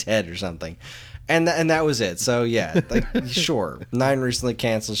around his head or something. And that was it. So, yeah, like, sure. 9 recently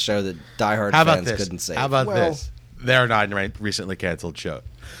canceled show that diehard fans couldn't save. How about this? There are 9 recently canceled shows.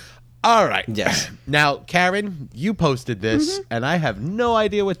 All right. Yes. Now, Karen, you posted this, and I have no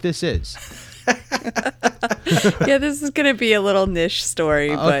idea what this is. Yeah, this is gonna be a little niche story,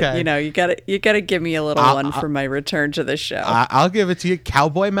 but Okay. you gotta give me a little one for my return to the show. I'll give it to you.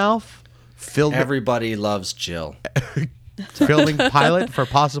 Cowboy Mouth, Everybody loves Jill. filming pilot for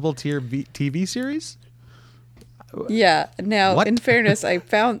possible TV series. Yeah. Now, What? in fairness, I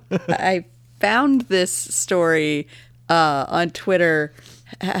found this story on Twitter,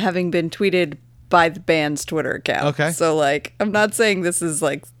 having been tweeted by the band's Twitter account. Okay. So, like, I'm not saying this is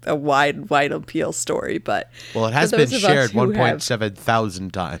like a wide appeal story, but Well, it has for been those of us shared who have- 1.7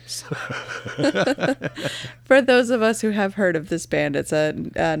 thousand times. For those of us who have heard of this band, it's a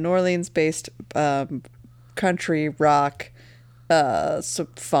New Orleans-based country rock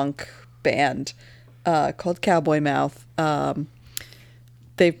funk band called Cowboy Mouth.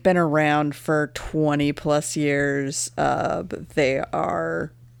 They've been around for 20 plus years. They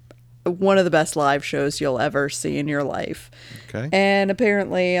are one of the best live shows you'll ever see in your life. Okay. And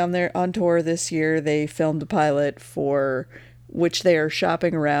apparently on tour this year, they filmed a pilot for which they are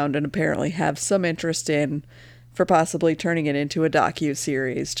shopping around and apparently have some interest in for possibly turning it into a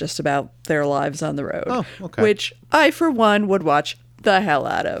docu-series just about their lives on the road. Oh, okay. Which I, for one, would watch the hell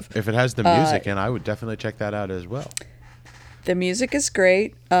out of. If it has the music in, I would definitely check that out as well. The music is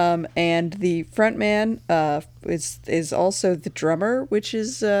great, and the frontman is also the drummer, which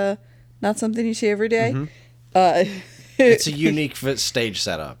is not something you see every day. Mm-hmm. It's a unique stage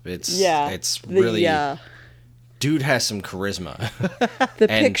setup. It's really... dude has some charisma.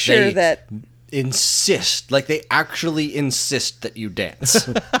 The And picture they that insist, like they actually insist that you dance.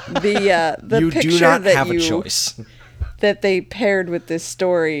 the You picture do not that have a you choice. that they paired with this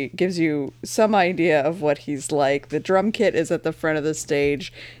story gives you some idea of what he's like. The drum kit is at the front of the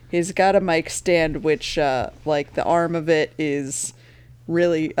stage. He's got a mic stand, which like the arm of it is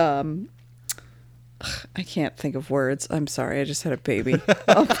really I can't think of words. I'm sorry. I just had a baby.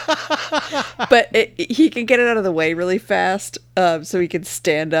 But he can get it out of the way really fast, so he can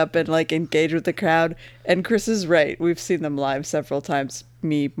stand up and like engage with the crowd. And Chris is right. We've seen them live several times,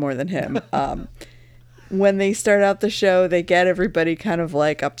 me more than him. When they start out the show, they get everybody kind of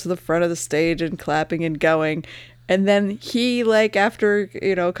like up to the front of the stage and clapping and going. And then he, like, after,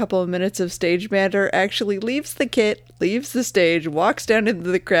 a couple of minutes of stage banter, actually leaves the kit, leaves the stage, walks down into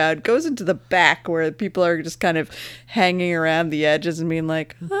the crowd, goes into the back where people are just kind of hanging around the edges and being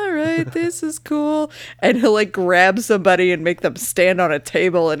like, all right, this is cool. And he'll, like, grab somebody and make them stand on a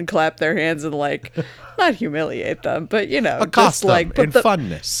table and clap their hands and, like, not humiliate them, but, Accost just, like, them in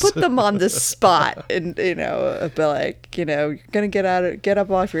funness. Put them on the spot and, be like, you're going to get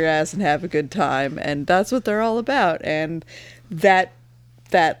up off your ass and have a good time. And that's what they're all about. And that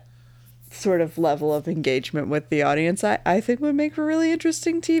sort of level of engagement with the audience, I think would make for really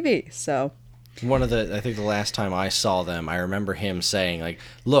interesting TV. So I think the last time I saw them, I remember him saying, like,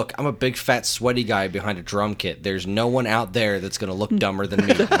 look, I'm a big fat sweaty guy behind a drum kit. There's no one out there that's going to look dumber than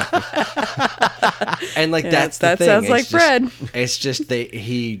me. And like, Yeah, that's the that thing. sounds like Fred. It's just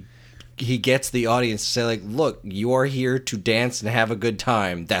he he gets the audience to say, like, look, you are here to dance and have a good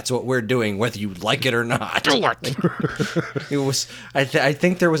time. That's what we're doing, whether you like it or not. It was. I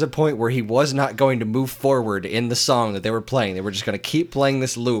think there was a point where he was not going to move forward in the song that they were playing. They were just going to keep playing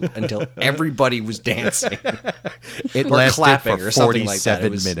this loop until everybody was dancing. It or lasted clapping for or something like that.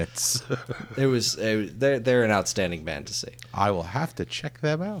 47 minutes. They're an outstanding band to see. I will have to check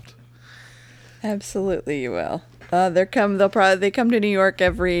them out. Absolutely, you will. They come to New York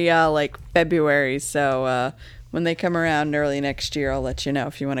every like February. So when they come around early next year, I'll let you know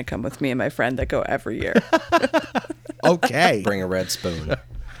if you want to come with me and my friend that go every year. Okay. Bring a red spoon.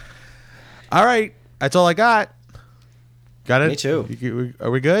 All right. That's all I got. Got it? Me too. Are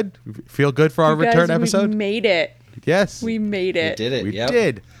we good? Feel good for our You guys, return episode? We made it. Yes. We made it. We did it. We Yep.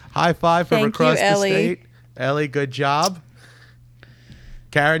 did. High five from Thank you, across the Ellie. state. Ellie, good job.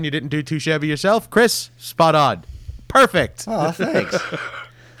 Karen, you didn't do too shabby yourself. Chris, spot on. Perfect. Oh, thanks.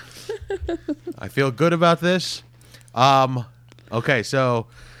 I feel good about this. Okay, so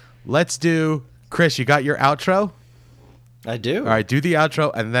let's do Chris, you got your outro? I do. All right, do the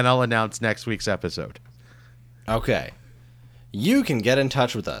outro and then I'll announce next week's episode. Okay. You can get in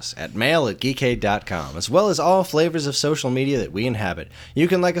touch with us at mail@geekade.com, as well as all flavors of social media that we inhabit. You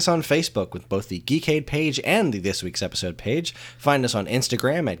can like us on Facebook with both the Geekade page and the This Week's Episode page. Find us on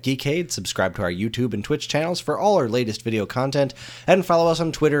Instagram at Geekade, subscribe to our YouTube and Twitch channels for all our latest video content, and follow us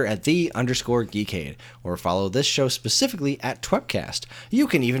on Twitter at _Geekade, or follow this show specifically at Twepcast. You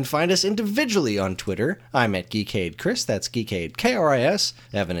can even find us individually on Twitter. I'm at Geekade Chris, that's Geekade KRIS.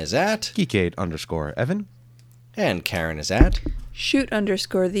 Evan is at, Geekade_Evan. and Karen is at.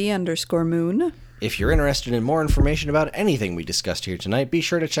 Shoot_the_moon. If you're interested in more information about anything we discussed here tonight, be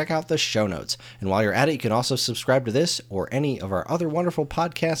sure to check out the show notes. And while you're at it, you can also subscribe to this or any of our other wonderful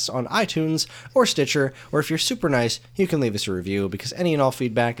podcasts on iTunes or Stitcher, or if you're super nice, you can leave us a review, because any and all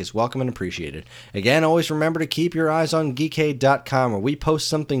feedback is welcome and appreciated. Again, always remember to keep your eyes on Geekade.com, where we post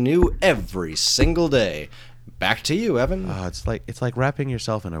something new every single day. Back to you, Evan. It's like wrapping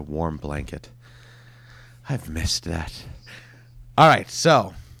yourself in a warm blanket. I've missed that. All right,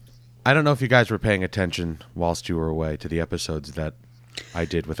 so I don't know if you guys were paying attention whilst you were away to the episodes that I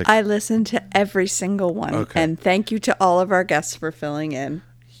did with I listened to every single one. Okay. And thank you to all of our guests for filling in.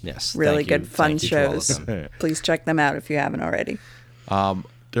 Yes. Really thank you. good, fun Thank you to all of shows. them. Please check them out if you haven't already.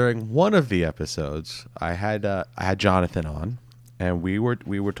 During one of the episodes, I had Jonathan on, and we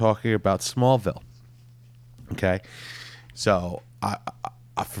were talking about Smallville. Okay, so I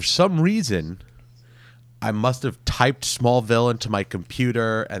for some reason, I must have typed Smallville into my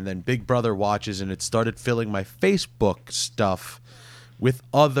computer, and then Big Brother watches, and it started filling my Facebook stuff with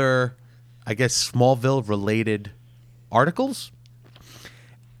other, I guess, Smallville-related articles.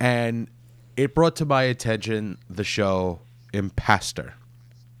 And it brought to my attention the show Impastor.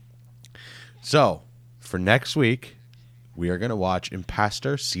 So, for next week, we are going to watch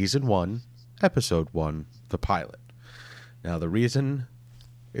Impastor Season 1, Episode 1, the pilot. Now, the reason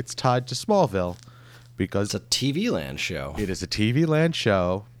it's tied to Smallville, because It's a TV Land show. it is a TV Land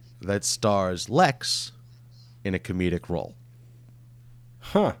show that stars Lex in a comedic role.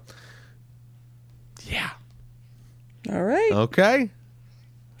 Huh. Yeah. All right. Okay?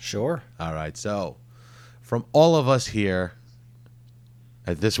 Sure. All right. So, from all of us here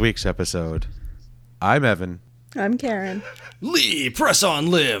at this week's episode, I'm Evan. I'm Karen. Lee, press on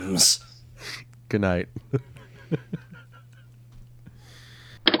limbs. Good night.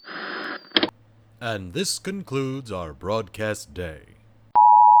 And this concludes our broadcast day.